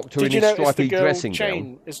love the Doctor in his stripy dressing gown. Did you notice the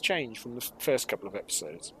girl has changed from the first couple of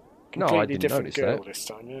episodes? No, I didn't different notice girl that. This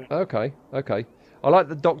time, yeah. Okay. I like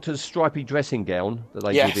the Doctor's stripy dressing gown that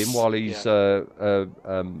they give him while he's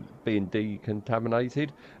being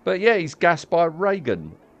decontaminated. But he's gassed by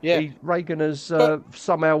Reegan. Yeah. Reegan has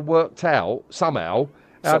somehow worked out,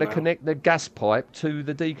 how to connect the gas pipe to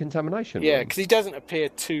the decontamination room. Yeah, because he doesn't appear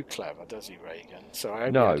too clever, does he, Reegan? So I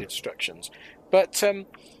hope he had instructions. But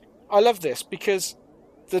I love this because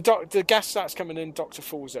the gas starts coming in, Doctor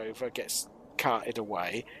falls over, gets carted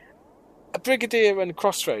away. A Brigadier and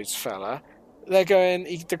Crossroads fella, they're going.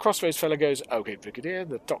 The Crossroads fella goes, "Okay, Brigadier,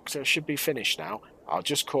 the Doctor should be finished now. I'll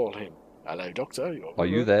just call him. Hello, Doctor. Are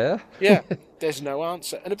you there?" Yeah. There's no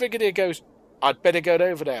answer, and the Brigadier goes, "I'd better go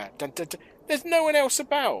over there." Dun, dun, dun. There's no one else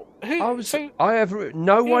about.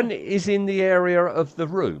 No one is in the area of the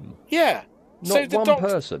room. Yeah. Not one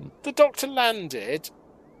person. The Doctor landed,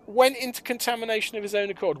 went into contamination of his own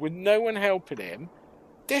accord with no one helping him.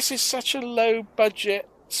 This is such a low budget.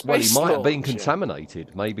 Well, he might have been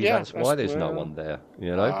contaminated. Maybe that's why there's no one there.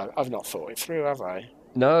 I've not thought it through, have I?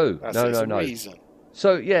 No. Reason.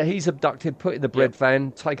 So he's abducted, put in the bread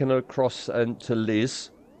van, taken across to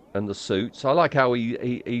Liz and the suits. I like how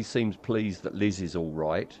he seems pleased that Liz is all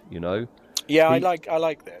right. Yeah, I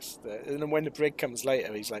like this. And then when the brig comes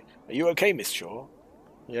later, he's like, "Are you okay, Miss Shaw?"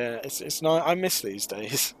 Yeah, it's nice. I miss these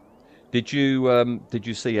days. Did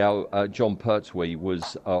you see how John Pertwee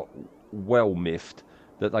was well miffed?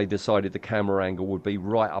 That they decided the camera angle would be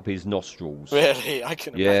right up his nostrils. Really, I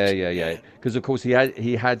can imagine. Yeah. Because of course he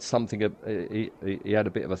had something. He had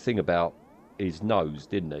a bit of a thing about his nose,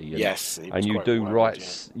 didn't he? Yes. And you do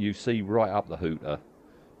you see right up the hooter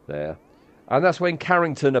there, and that's when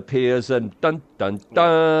Carrington appears and dun dun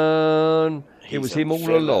dun. It was him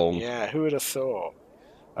all along. Yeah, who would have thought?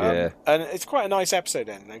 Yeah, and it's quite a nice episode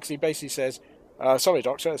then, because he basically says, "Sorry,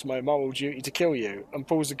 Doctor, it's my moral duty to kill you," and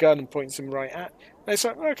pulls the gun and points him right at. And it's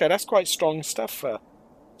like, okay, that's quite strong stuff for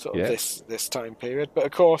sort of this time period. But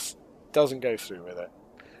of course, doesn't go through with it.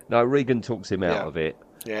 No, Reegan talks him out of it.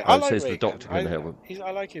 Yeah, I like says Reegan. the Doctor can help him.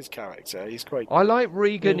 I like his character. He's quite. I like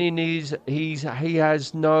Reegan in his. He's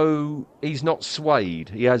not swayed.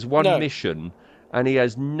 He has one mission, and he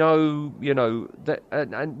has no, at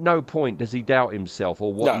no point does he doubt himself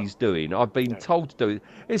or what he's doing. I've been told to do it.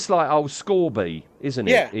 It's like old Scorby, isn't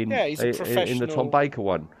it? He's a professional. In the Tom Baker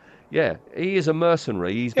one. Yeah, he is a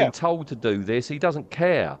mercenary. He's been told to do this. He doesn't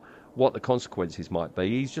care what the consequences might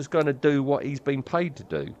be. He's just going to do what he's been paid to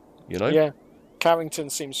do. Yeah. Carrington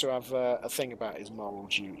seems to have a thing about his moral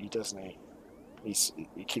duty, doesn't he?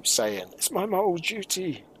 He keeps saying, "It's my moral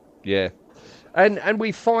duty." Yeah, and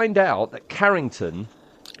we find out that Carrington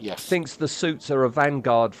thinks the suits are a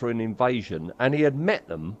vanguard for an invasion, and he had met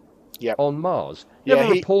them on Mars.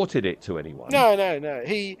 Never reported it to anyone. No.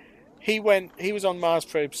 He was on Mars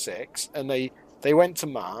Probe 6, and they went to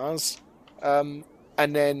Mars.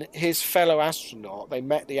 And then his fellow astronaut, they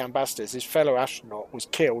met the ambassadors. His fellow astronaut was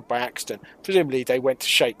killed by accident. Presumably, they went to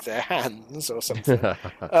shake their hands or something.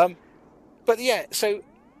 So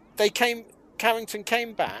Carrington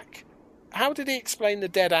came back. How did he explain the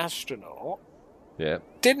dead astronaut? Yeah.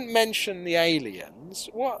 Didn't mention the aliens.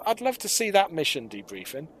 What? I'd love to see that mission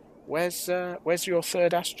debriefing. Where's your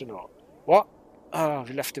third astronaut? What? Oh,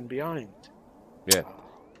 we left him behind. Yeah.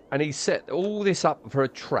 And he set all this up for a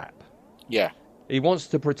trap. Yeah. He wants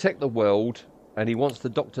to protect the world, and he wants the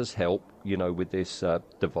Doctor's help, with this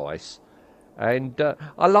device. And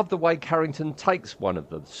I love the way Carrington takes one of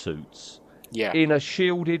the suits in a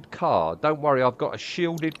shielded car. Don't worry, I've got a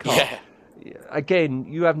shielded car. Yeah. Again,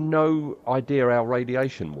 you have no idea how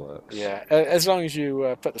radiation works. Yeah, as long as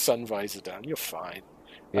you put the sun visor down, you're fine.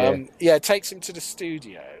 It takes him to the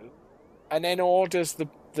studio, and then orders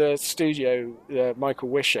the studio, Michael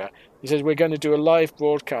Wisher. He says, "We're going to do a live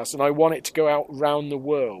broadcast, and I want it to go out round the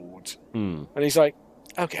world." And he's like,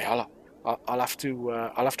 "Okay, I'll have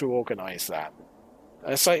to organise that."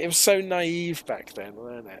 And it's like, it was so naive back then,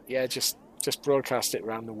 wasn't it? Yeah, just broadcast it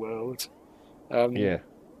around the world.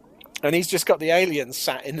 And he's just got the aliens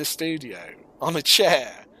sat in the studio on a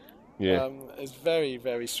chair. Yeah, it's very,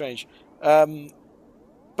 very strange.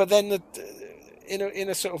 But then in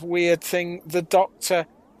a sort of weird thing, the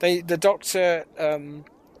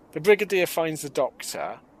Brigadier finds the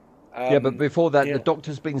Doctor. But before that, the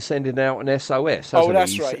Doctor's been sending out an SOS.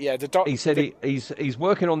 That's right. Yeah, he said he's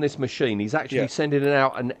working on this machine. He's actually sending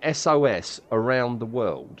out an SOS around the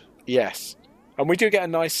world. Yes, and we do get a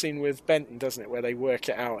nice scene with Benton, doesn't it, where they work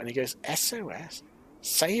it out, and he goes, "SOS,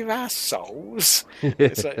 save our souls."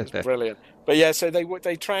 It's brilliant. But so they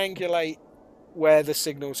triangulate where the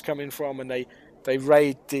signal's coming from, and they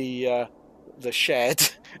raid the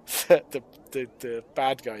shed that the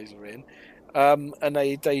bad guys are in, and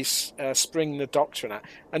they spring the Doctor out,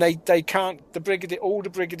 and they can't. All the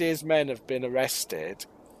Brigadier's men have been arrested.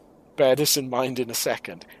 Bear this in mind in a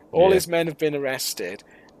second. All his men have been arrested.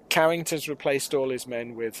 Carrington's replaced all his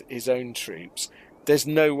men with his own troops. There's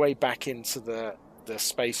no way back into the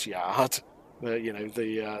space yard,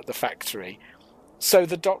 the factory. So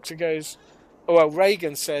the Doctor goes,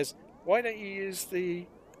 Reegan says, "Why don't you use the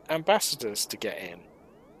ambassadors to get in?"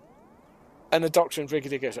 And the Doctor and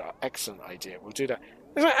Brigadier goes, "Oh, excellent idea, we'll do that."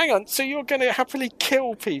 It's like, hang on, so you're going to happily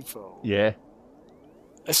kill people? Yeah.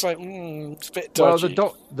 It's like, it's a bit dodgy.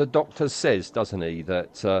 Well, the Doctor says, doesn't he,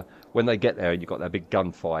 that when they get there and you've got that big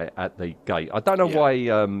gunfight at the gate. I don't know why,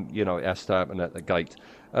 it has to happen at the gate.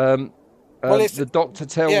 The Doctor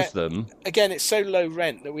tells them... Again, it's so low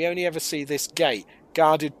rent that we only ever see this gate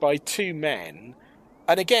guarded by two men.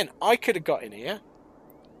 And again, I could have got in here.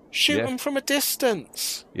 Shoot them from a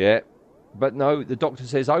distance. Yeah. But no, the Doctor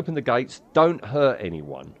says, open the gates, don't hurt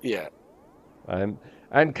anyone. Yeah.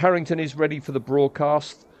 And Carrington is ready for the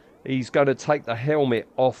broadcast. He's going to take the helmet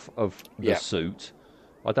off of the suit.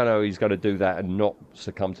 I don't know how he's going to do that and not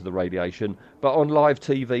succumb to the radiation. But on live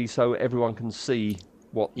TV, so everyone can see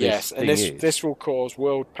what this thing is. This will cause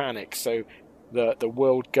world panic. So the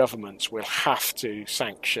world governments will have to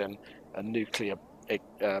sanction a nuclear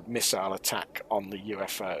missile attack on the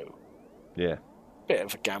UFO. Yeah. Bit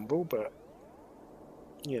of a gamble, but...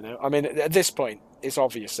 I mean, at this point, it's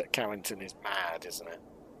obvious that Carrington is mad, isn't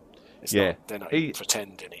it? They're not even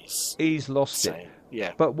pretending he's lost it.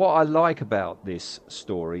 Yeah. But what I like about this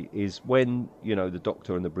story is when, the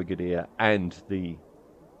Doctor and the Brigadier and the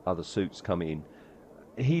other suits come in,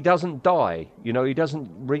 he doesn't die. He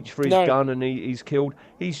doesn't reach for his gun and he's killed.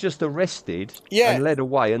 He's just arrested and led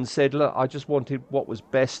away and said, look, I just wanted what was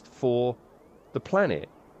best for the planet.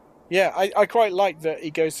 Yeah, I quite like that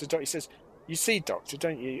he goes to the Doctor, he says, "You see, Doctor,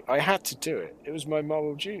 don't you? I had to do it. It was my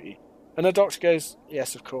moral duty." And the Doctor goes,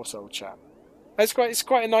 "Yes, of course, old chap." It's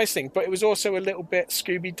quite a nice thing, but it was also a little bit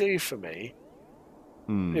Scooby-Doo for me.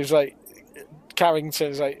 It was like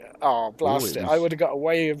Carrington's like, oh, blast it! I would have got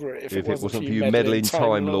away with it if it wasn't for you meddling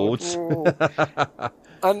Time Lords.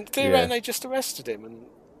 And theoretically, they just arrested him, and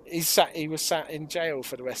he was sat in jail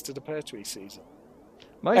for the rest of the Pertwee season.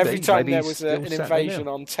 Every time there was an invasion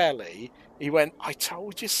on telly, he went, "I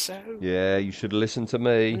told you so." Yeah, you should have listened to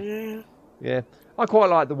me. Yeah. I quite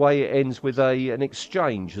like the way it ends with an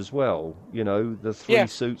exchange as well. You know, the 3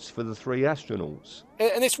 suits for the 3 astronauts.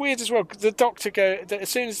 And it's weird as well. The doctor as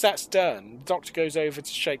soon as that's done, the doctor goes over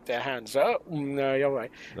to shake their hands. Oh no, you're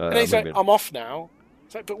right. And he's like, "I'm off now."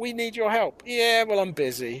 It's like, "But we need your help." Yeah, well, I'm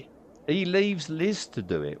busy. He leaves Liz to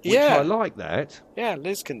do it, which I like that. Yeah,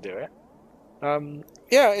 Liz can do it.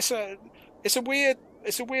 It's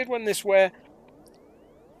a weird one. This where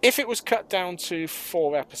if it was cut down to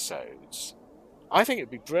 4 episodes, I think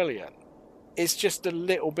it'd be brilliant. It's just a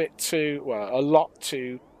little bit a lot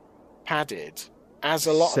too padded, as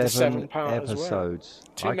a lot of the 7-part episodes.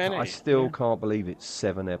 As well. Too many. I still can't believe it's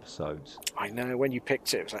 7 episodes. I know. When you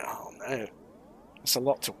picked it, it was like, oh no, it's a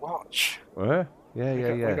lot to watch. Yeah.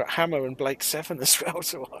 We've got Hammer and Blake 7 as well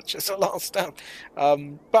to watch. It's a lot of stuff.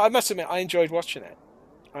 But I must admit, I enjoyed watching it.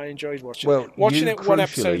 Watching it one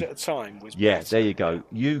episode at a time was better. There you go.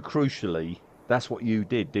 You, crucially, that's what you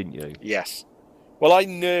did, didn't you? Yes. Well, I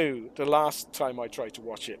knew the last time I tried to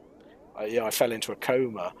watch it, I fell into a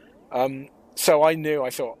coma. So I knew,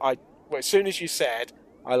 as soon as you said,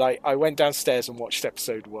 I went downstairs and watched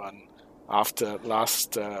episode 1 after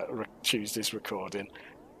last Tuesday's recording.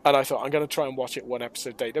 And I thought, I'm going to try and watch it 1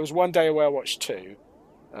 episode a day. There was one day where I watched 2,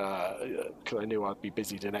 because I knew I'd be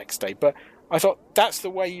busy the next day. But I thought, that's the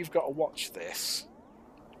way you've got to watch this.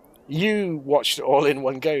 You watched it all in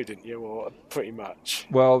one go, didn't you? Or pretty much.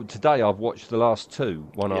 Well, today I've watched the last 2,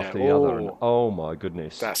 one after the other. And, oh, my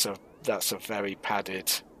goodness. That's a very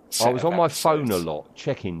padded I was on my phone a lot,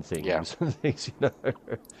 checking things. Yeah. Things, you know.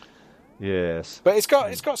 Yes. But it's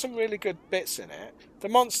got some really good bits in it. The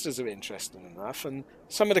monsters are interesting enough, and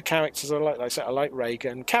some of the characters I like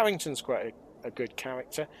Reegan. Carrington's quite a good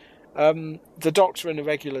character. The Doctor and the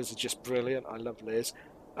regulars are just brilliant. I love Liz.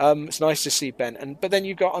 It's nice to see Ben. But then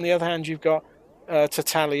on the other hand, you've got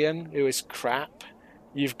Tatalian, who is crap.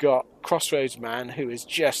 You've got Crossroads Man, who is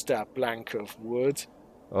just a blank of wood.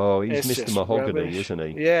 Oh, he's Mr. Mahogany, rubbish.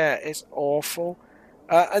 Isn't he? Yeah, it's awful.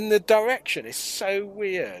 And the direction is so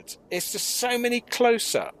weird. It's just so many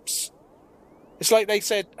close-ups. It's like they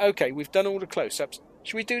said, okay, we've done all the close-ups.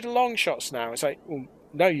 Should we do the long shots now? It's like, well,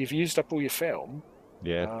 no, you've used up all your film.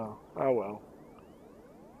 Yeah. Oh well.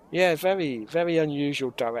 Yeah, very, very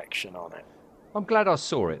unusual direction on it. I'm glad I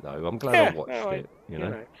saw it, though. I'm glad I watched it. You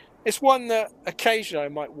know? It's one that occasionally I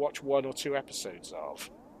might watch 1 or 2 episodes of.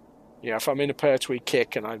 Yeah, if I'm in a Pertwee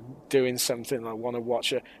kick and I'm doing something, I want to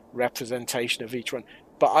watch a representation of each one.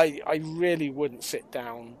 But I really wouldn't sit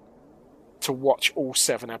down to watch all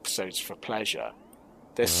 7 episodes for pleasure.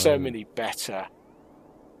 There's so many better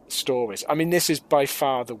stories. I mean, this is by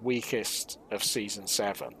far the weakest of season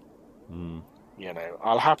 7. You know,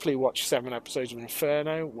 I'll happily watch 7 episodes of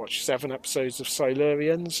Inferno, watch 7 episodes of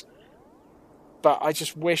Silurians. But I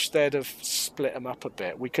just wish they'd have split them up a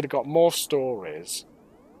bit. We could have got more stories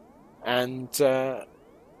and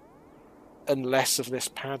less of this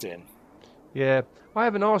padding. Yeah, I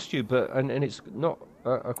haven't asked you, and it's not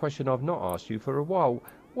a question I've not asked you for a while.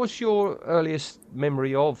 What's your earliest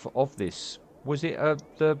memory of this? Was it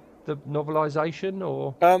the novelisation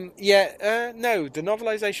or? No, the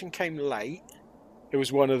novelisation came late. It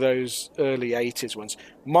was one of those early 80s ones.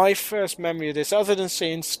 My first memory of this, other than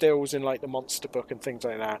seeing stills in like the Monster Book and things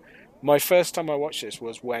like that, my first time I watched this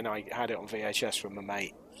was when I had it on VHS from a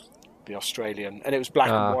mate, the Australian, and it was black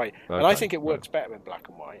and white. Okay. And I think it works better in black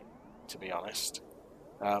and white, to be honest.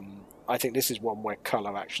 I think this is one where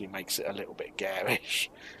colour actually makes it a little bit garish.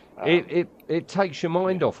 It takes your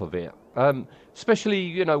mind off of it. Especially,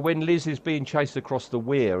 you know, when Liz is being chased across the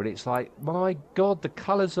weir, and it's like, my God, the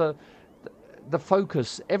colours are... The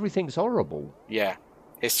focus, everything's horrible. Yeah,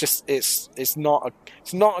 it's just it's not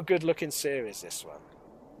a good looking series. This one,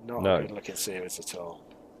 not a good looking series at all.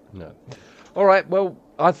 No. All right. Well,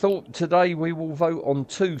 I thought today we will vote on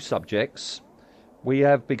 2 subjects. We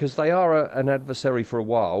have, because they are an adversary for a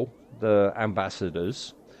while, the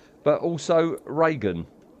Ambassadors, but also Reegan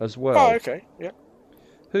as well. Oh, okay. Yeah.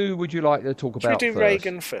 Who would you like to talk about first? Should we do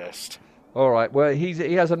Reegan first? All right. Well,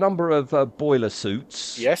 he has a number of boiler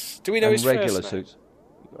suits. Yes. Do we know his regular first name? suits?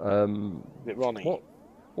 Ronnie.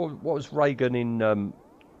 What was Reegan in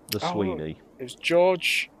the Sweeney? It was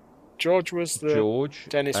George. George was the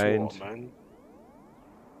Dennis Waterman.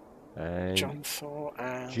 And John Thor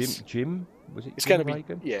and Jim. Was it? It's going to be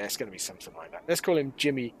it's going to be something like that. Let's call him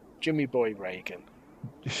Jimmy Boy Reegan.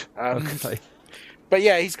 Okay. But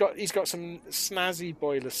yeah, he's got some snazzy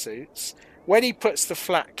boiler suits. When he puts the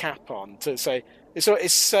flat cap on to say,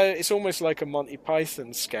 it's almost like a Monty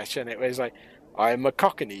Python sketch, isn't it? Where he's like, "I'm a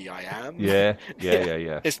cockney, I am." Yeah.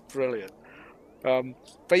 It's brilliant.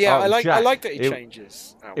 But yeah, I like that he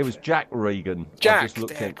changes. Outfit. It was Jack Reegan. Jack,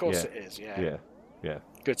 of course it is. Yeah.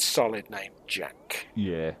 Good solid name, Jack.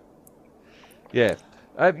 Yeah.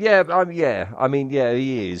 I mean,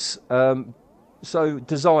 he is. So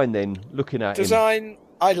design then, looking at him.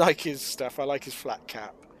 I like his stuff. I like his flat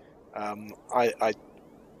cap. I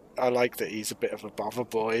like that he's a bit of a bother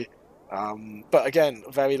boy. But again,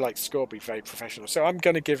 very like Scorby, very professional. So I'm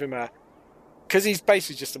going to give him because he's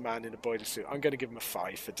basically just a man in a boiler suit. I'm going to give him a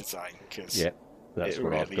 5 for design because that's it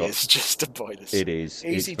what really I've got. is just a boiler suit. It is.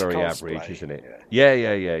 Easy it's very to average, isn't it?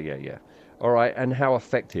 Yeah. All right, and how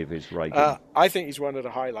effective is Reegan? I think he's one of the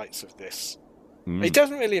highlights of this. He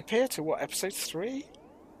doesn't really appear to episode 3?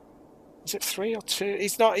 Is it 3 or 2?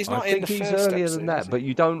 He's not in the first episode. I think he's earlier than that, but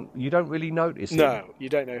you don't really notice him. No, you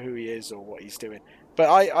don't know who he is or what he's doing. But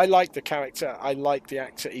I like the character. I like the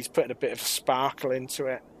actor. He's putting a bit of sparkle into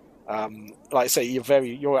it. Like I say,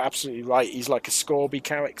 you're absolutely right. He's like a Scorby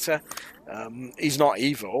character. He's not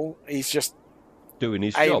evil. He's just doing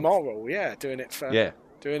his job. Amoral,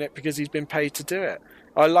 doing it because he's been paid to do it.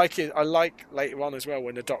 I like it. I like later on as well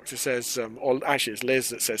when the doctor says, or actually it's Liz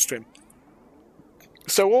that says to him,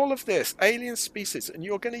 "So all of this alien species, and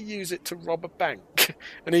you're going to use it to rob a bank?"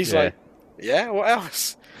 And he's like, "Yeah, what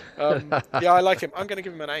else?" I like him. I'm going to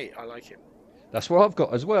give him an 8. I like him. That's what I've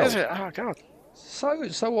got as well. Is it? Oh God.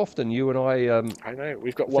 So often you and I. I know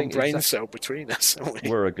we've got one brain cell between us. Haven't we?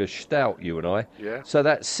 We're a gestalt, you and I. Yeah. So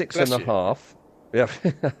that's 6.5. Yeah.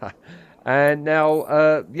 And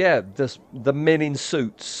now, the men in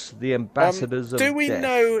suits, the ambassadors of Do we death.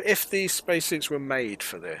 know if these spacesuits were made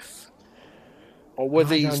for this? Or were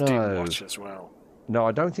these Doomwatch as well? No,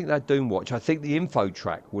 I don't think they're Doomwatch. I think the info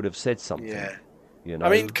track would have said something. Yeah. You know?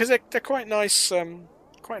 I mean, because they're quite nice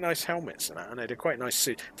helmets and that, aren't they? They're quite nice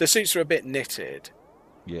suits. The suits are a bit knitted.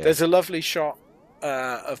 Yeah. There's a lovely shot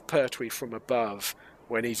of Pertwee from above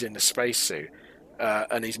when he's in the spacesuit.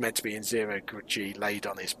 And he's meant to be in 0G laid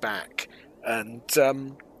on his back. And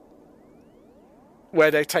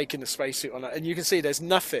where they're taking the spacesuit on, and you can see there's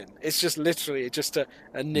nothing. It's just literally just a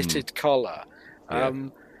knitted collar. Yeah.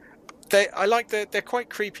 I like that they're quite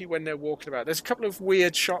creepy when they're walking about. There's a couple of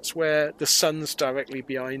weird shots where the sun's directly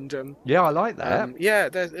behind them. Yeah, I like that.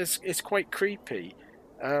 It's quite creepy.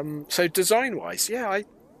 So design-wise, I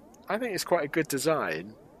think it's quite a good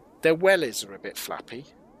design. Their wellies are a bit flappy.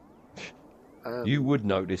 You would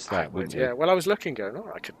notice that, wouldn't you? Yeah. Well, I was looking, going,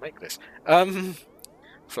 I could make this.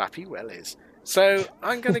 Flappy wellies. So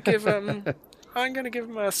I'm going to give them. I'm going to give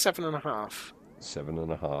them a 7.5.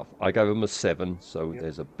 7.5. I gave them a 7, so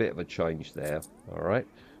there's a bit of a change there. All right,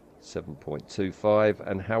 7.25.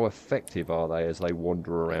 And how effective are they as they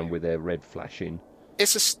wander around with their red flashing?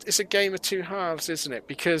 It's a game of two halves, isn't it?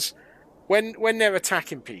 Because when they're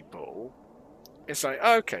attacking people, it's like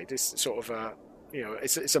okay, this is sort of a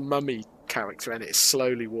it's a mummy character and it's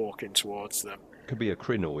slowly walking towards them. Could be a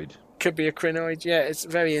crinoid. Yeah, it's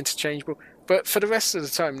very interchangeable. But for the rest of the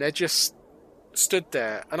time, they're just stood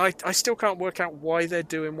there, and I still can't work out why they're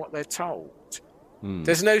doing what they're told.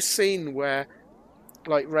 There's no scene where,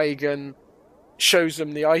 like, Reegan shows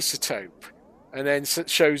them the isotope and then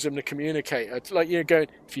shows them the communicator. Like, going,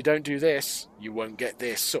 if you don't do this, you won't get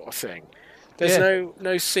this sort of thing. There's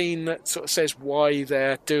no scene that sort of says why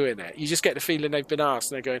they're doing it. You just get the feeling they've been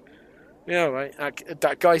asked, and they're going, right,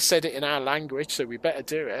 that guy said it in our language, so we better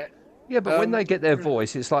do it. Yeah, but when they get their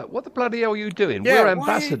voice, it's like, what the bloody hell are you doing? We're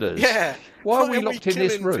ambassadors. Why are we locked in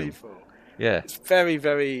this room? People? Yeah. It's very,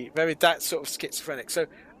 very, very that sort of schizophrenic. So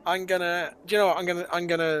I'm gonna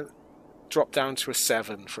drop down to a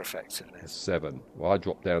 7 for effectiveness. 7. Well, I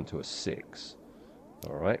dropped down to a 6.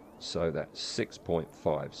 All right, so that's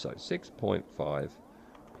 6.5. So 6.5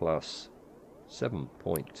 plus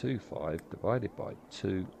 7.25 divided by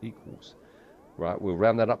 2 equals. Right, we'll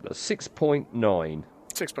round that up to 6.9.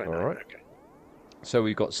 6.9, all right. Okay. So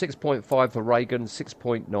we've got 6.5 for Reegan,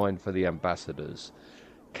 6.9 for the ambassadors.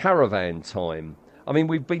 Caravan time. I mean,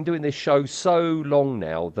 we've been doing this show so long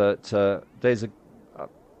now that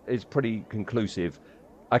it's pretty conclusive.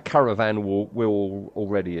 A caravan will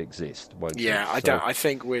already exist, won't it? Yeah, I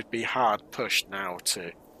think we'd be hard pushed now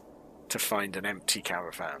to find an empty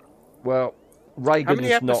caravan. Well, Reegan's How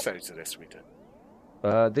many episodes of this we did?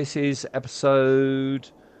 This is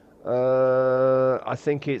episode. I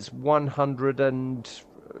think it's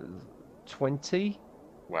 120.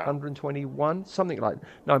 Wow. 121, something like.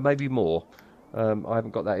 No, maybe more. I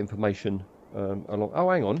haven't got that information along. Oh,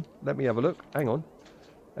 hang on. Let me have a look. Hang on.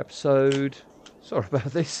 Episode. Sorry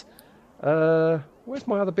about this. Where's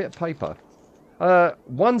my other bit of paper?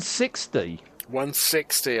 160.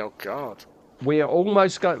 160. Oh God. We're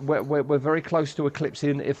almost we're very close to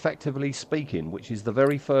eclipsing Effectively Speaking, which is the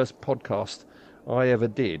very first podcast I ever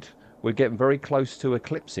did. We're getting very close to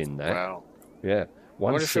eclipsing that. Wow. Yeah.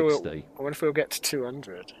 160. I wonder if we'll get to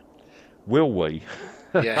 200. Will we?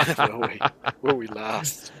 Yeah, will we? Will we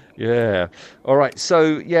last? Yeah. All right.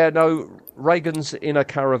 So, yeah, no, Reegan's in a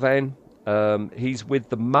caravan. He's with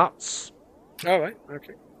the Mutts. All right.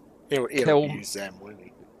 Okay. He'll use them, won't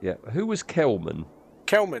he? Yeah. Who was Kelman?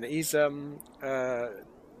 Kelman, he's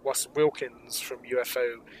Wilkins from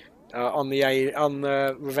UFO on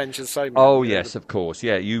the Revenge of the Cybermen. Oh yes, of course.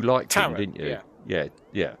 Yeah, you liked him, didn't you? Yeah.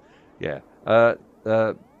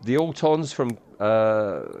 The Autons from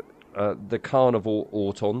the Carnival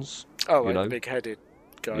Autons. Oh, right, the big-headed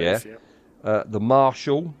guys. Yeah. The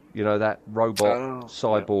Marshal, that robot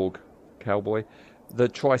cyborg cowboy. The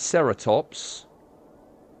Triceratops.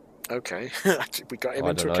 Okay, we got him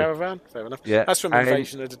into a caravan. Fair enough. Yeah, that's from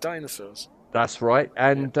Invasion of the Dinosaurs. That's right,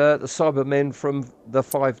 and the Cybermen from the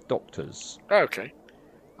Five Doctors. Oh, okay,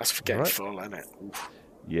 that's forgetful, isn't it? Oof.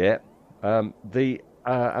 Yeah. The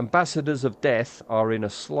Ambassadors of Death are in a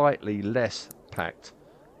slightly less packed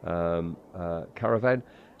caravan.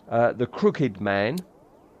 The Crooked Man.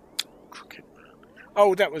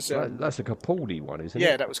 Oh, that was that's a Capaldi one, isn't it?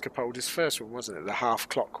 Yeah, that was Capaldi's first one, wasn't it? The Half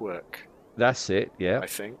Clockwork. That's it. Yeah, I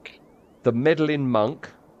think. The Meddling Monk.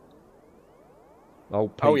 Peter.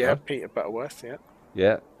 Oh yeah, Peter Butterworth. Yeah.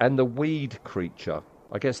 Yeah, and the Weed Creature.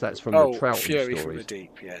 I guess that's from the Troughton Fury stories. From the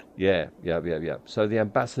Deep. Yeah. Yeah. So the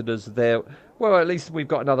ambassadors there. Well, at least we've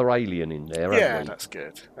got another alien in there. Yeah, that's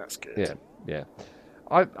good. Yeah.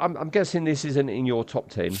 I'm guessing this isn't in your top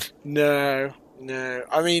 10. No.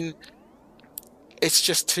 I mean, it's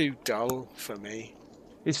just too dull for me.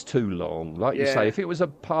 It's too long. Like you say, if it was a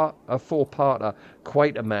 4-parter,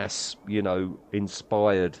 Quatermass,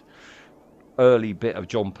 inspired early bit of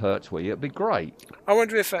John Pertwee, it'd be great. I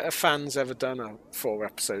wonder if a fan's ever done a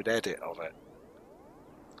 4-episode edit of it.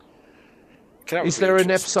 Is there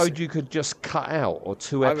an episode you could just cut out, or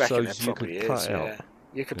 2 episodes you could cut out? Yeah.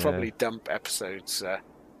 You could probably dump episodes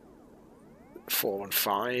 4 and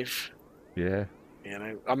 5. Yeah.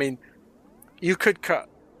 I mean, you could cut.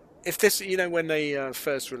 If this, when they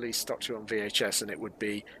first released Doctor on VHS, and it would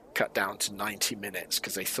be cut down to 90 minutes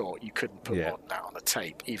because they thought you couldn't put more than that on a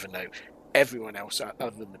tape, even though everyone else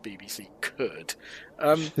other than the BBC could.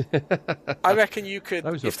 I reckon you could.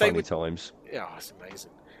 Those were funny times. Yeah, that's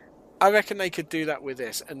amazing. I reckon they could do that with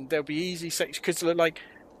this, and there'll be easy sections because, like,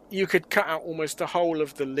 you could cut out almost the whole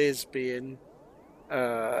of the Liz being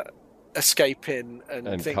escaping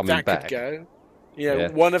and think that back. Could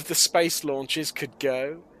go. One of the space launches could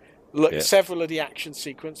go. Look, several of the action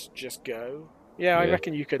sequence just go. Yeah, I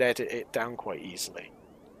reckon you could edit it down quite easily.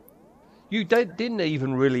 You didn't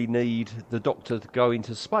even really need the Doctor to go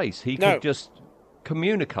into space. He could just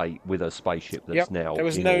communicate with a spaceship that's now. There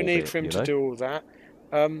was no need for him to do all that.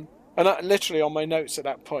 And literally on my notes at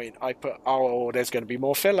that point, I put, there's going to be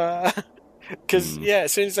more filler. Because,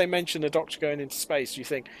 as soon as they mention the Doctor going into space, you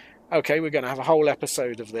think, okay, we're going to have a whole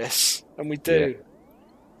episode of this. And we do.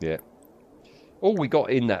 Yeah. All we got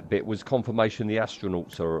in that bit was confirmation the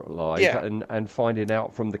astronauts are alive and finding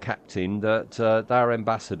out from the captain that they're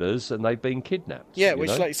ambassadors and they've been kidnapped. Yeah, which,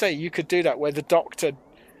 like you say, you could do that where the Doctor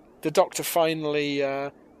finally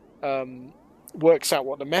works out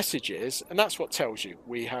what the message is, and that's what tells you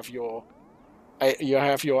you have your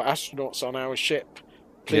astronauts on our ship.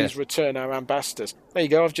 Please return our ambassadors. There you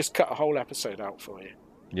go. I've just cut a whole episode out for you.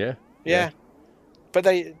 Yeah. But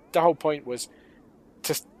the whole point was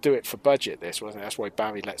to do it for budget. This wasn't. That's why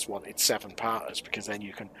Barry Letts wanted 7-parters, because then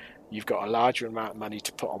you've got a larger amount of money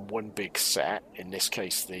to put on one big set. In this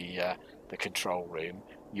case, the control room.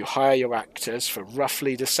 You hire your actors for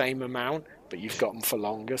roughly the same amount, but you've got them for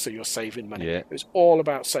longer, so you're saving money. Yeah. It was all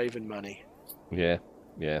about saving money. Yeah.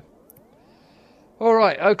 All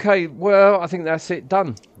right. Okay. Well, I think that's it.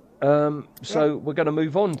 Done. So we're going to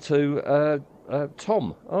move on to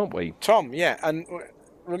Tom, aren't we? Tom, yeah. And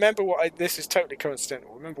remember this is totally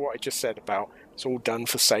coincidental. Remember what I just said about it's all done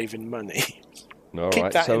for saving money.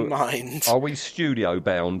 Keep that in mind. Are we studio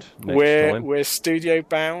bound next time? We're studio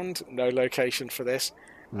bound. No location for this.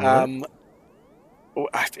 Mm-hmm.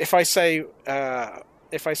 If I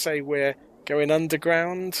say we're going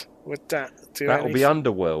underground, would that do? That'll be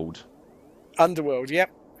Underworld. Underworld,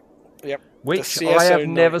 yep. Which I have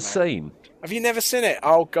never seen. Have you never seen it?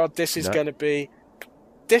 Oh God, this is going to be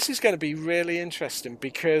really interesting,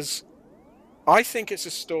 because I think it's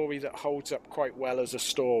a story that holds up quite well as a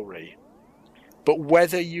story, but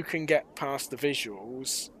whether you can get past the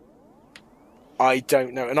visuals, I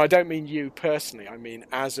don't know. And I don't mean you personally, I mean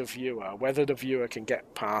as a viewer, whether the viewer can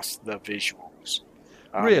get past the visuals.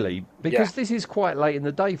 Really? Because this is quite late in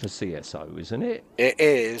the day for CSO, isn't it? It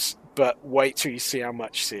is, but wait till you see how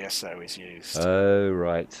much CSO is used. Oh,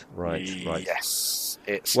 right. Yes.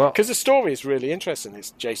 It's because the story is really interesting.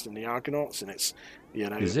 It's Jason and the Argonauts, and it's, you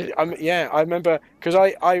know... Is it? I remember, because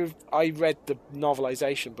I read the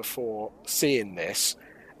novelization before seeing this,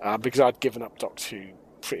 because I'd given up Doctor Who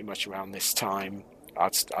pretty much around this time. I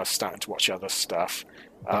was starting to watch other stuff.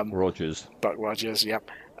 Buck Rogers,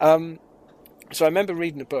 yep. So I remember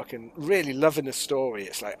reading the book and really loving the story.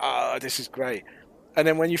 It's like, this is great. And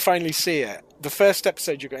then when you finally see it, the first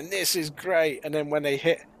episode you're going, this is great. And then when they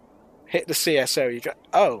hit the CSO, you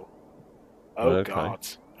go, okay. God.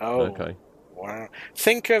 Oh, okay. Wow.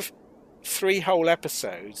 Think of 3 whole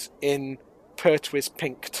episodes in Pertwee's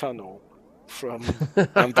Pink Tunnel from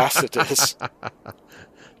Ambassadors.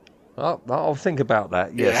 I'll think about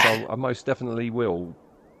that. Yes, I most definitely will.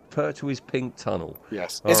 Pertwee's Pink Tunnel.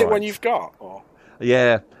 Yes. Is it one you've got? Or?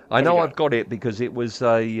 Yeah, I know I've got it because it was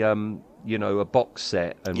a a box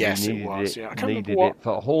set, and we needed it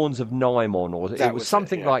for Horns of Nimon, or it was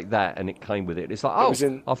something like that, and it came with it. It's like, I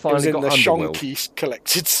finally got the Underworld. Shonky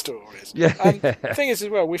collected stories. Yeah. The thing is, as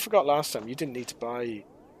well, we forgot last time you didn't need to buy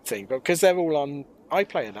thing, but because they're all on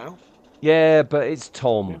iPlayer now. Yeah, but it's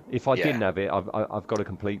Tom. If I didn't have it, I've got to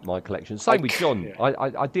complete my collection. Same with John. Yeah.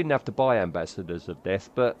 I didn't have to buy Ambassadors of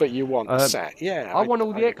Death, but you want the set, yeah. I want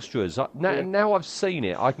all the extras. Now I've seen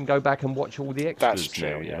it, I can go back and watch all the extras. That's true,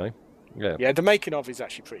 now. You know. Yeah. The making of is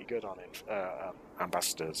actually pretty good on it.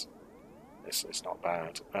 Ambassadors, it's not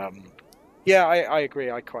bad. I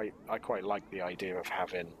agree. I quite like the idea of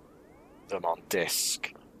having them on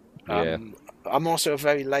disc. I'm also a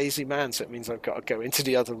very lazy man, so it means I've got to go into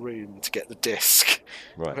the other room to get the disc.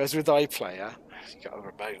 Right. Whereas with iPlayer, you've got a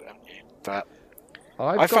remote, haven't you? But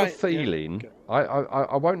I've got a feeling,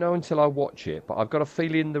 I won't know until I watch it, but I've got a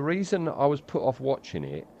feeling the reason I was put off watching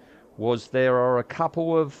it was there are a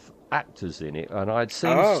couple of actors in it, and I'd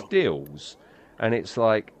seen stills, and it's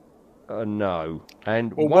like, no.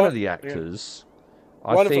 And one of the actors...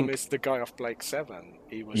 One of them is the guy off Blake 7.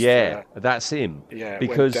 He was that's him. Yeah,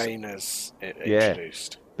 because when Dana's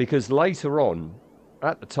introduced. Because later on,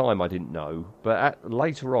 at the time I didn't know, but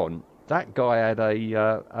later on, that guy had a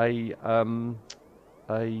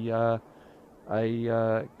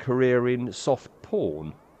career in soft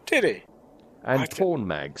porn. Did he? And porn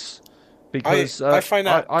mags. Because I find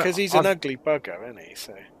out because he's an ugly bugger, isn't he?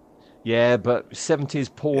 So. Yeah, but 70s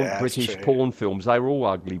British porn films, they were all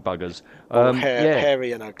ugly buggers.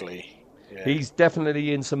 Hairy and ugly. Yeah. He's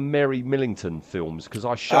definitely in some Mary Millington films, because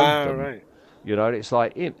I showed them. Right. You know, it's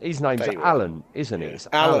like, his name's Alan, isn't it? It's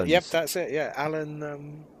Alan. Yep, that's it, yeah.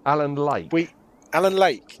 Alan... Alan Lake. Alan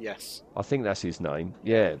Lake, yes. I think that's his name.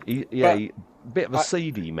 Yeah, a bit of a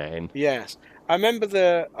seedy man. Yes. I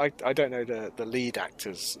remember I don't know the lead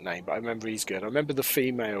actor's name, but I remember he's good. I remember the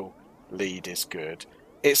female lead is good.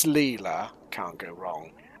 It's Leela, can't go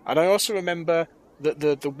wrong. And I also remember that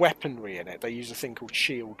the weaponry in it, they use a thing called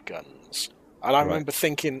shield guns. And I remember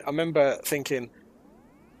thinking,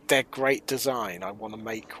 they're great design. I want to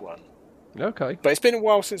make one. Okay. But it's been a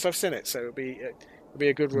while since I've seen it, so it'll be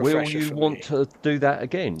a good refresher. Will you want to do that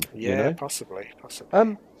again? Yeah, you know? possibly.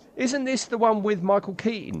 Isn't this the one with Michael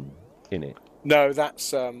Keaton in it? No,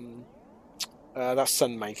 that's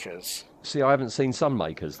Sunmakers. See, I haven't seen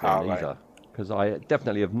Sunmakers then either. Because I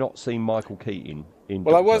definitely have not seen Michael Keaton in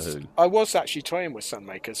Doctor Who. I was actually toying with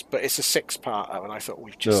Sunmakers, but it's a 6-parter, and I thought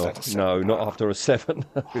we've just had a 7. No, not after a 7.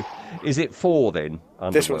 Is it 4 then?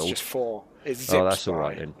 Underworld? This one's just 4. It's that's all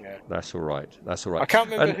right then. Yeah. That's all right. I can't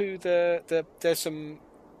remember who there's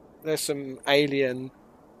some alien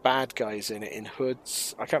bad guys in it in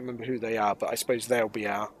hoods. I can't remember who they are, but I suppose they'll be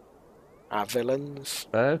our villains.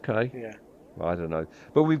 Okay. Yeah. I don't know,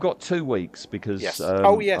 but we've got 2 weeks because. Yes. You're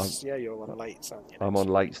on late, aren't you? I'm on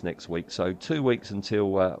late next week, so 2 weeks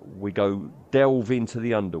until we go delve into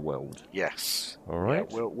the underworld. Yes. All right.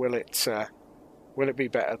 Yeah, will it be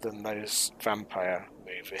better than those vampire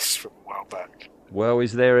movies from a while back? Well,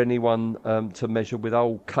 is there anyone to measure with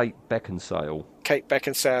old Kate Beckinsale? Kate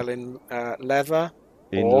Beckinsale in leather,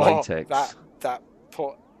 in latex. That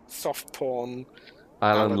soft porn.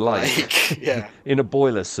 Alan Lake. Yeah. In a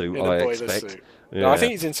boiler suit, I expect. Yeah. No, I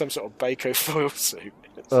think he's in some sort of Baco foil suit.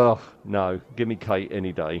 Oh, no. Give me Kate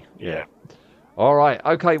any day. Yeah. All right.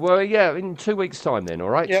 Okay. Well, in 2 weeks' time then, all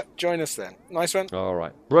right? Yep. Join us then. Nice one. All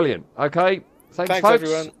right. Brilliant. Okay. Thanks folks.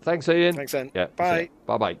 Everyone. Thanks, Ian. Thanks, then. Yeah. Bye.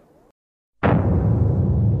 Bye-bye.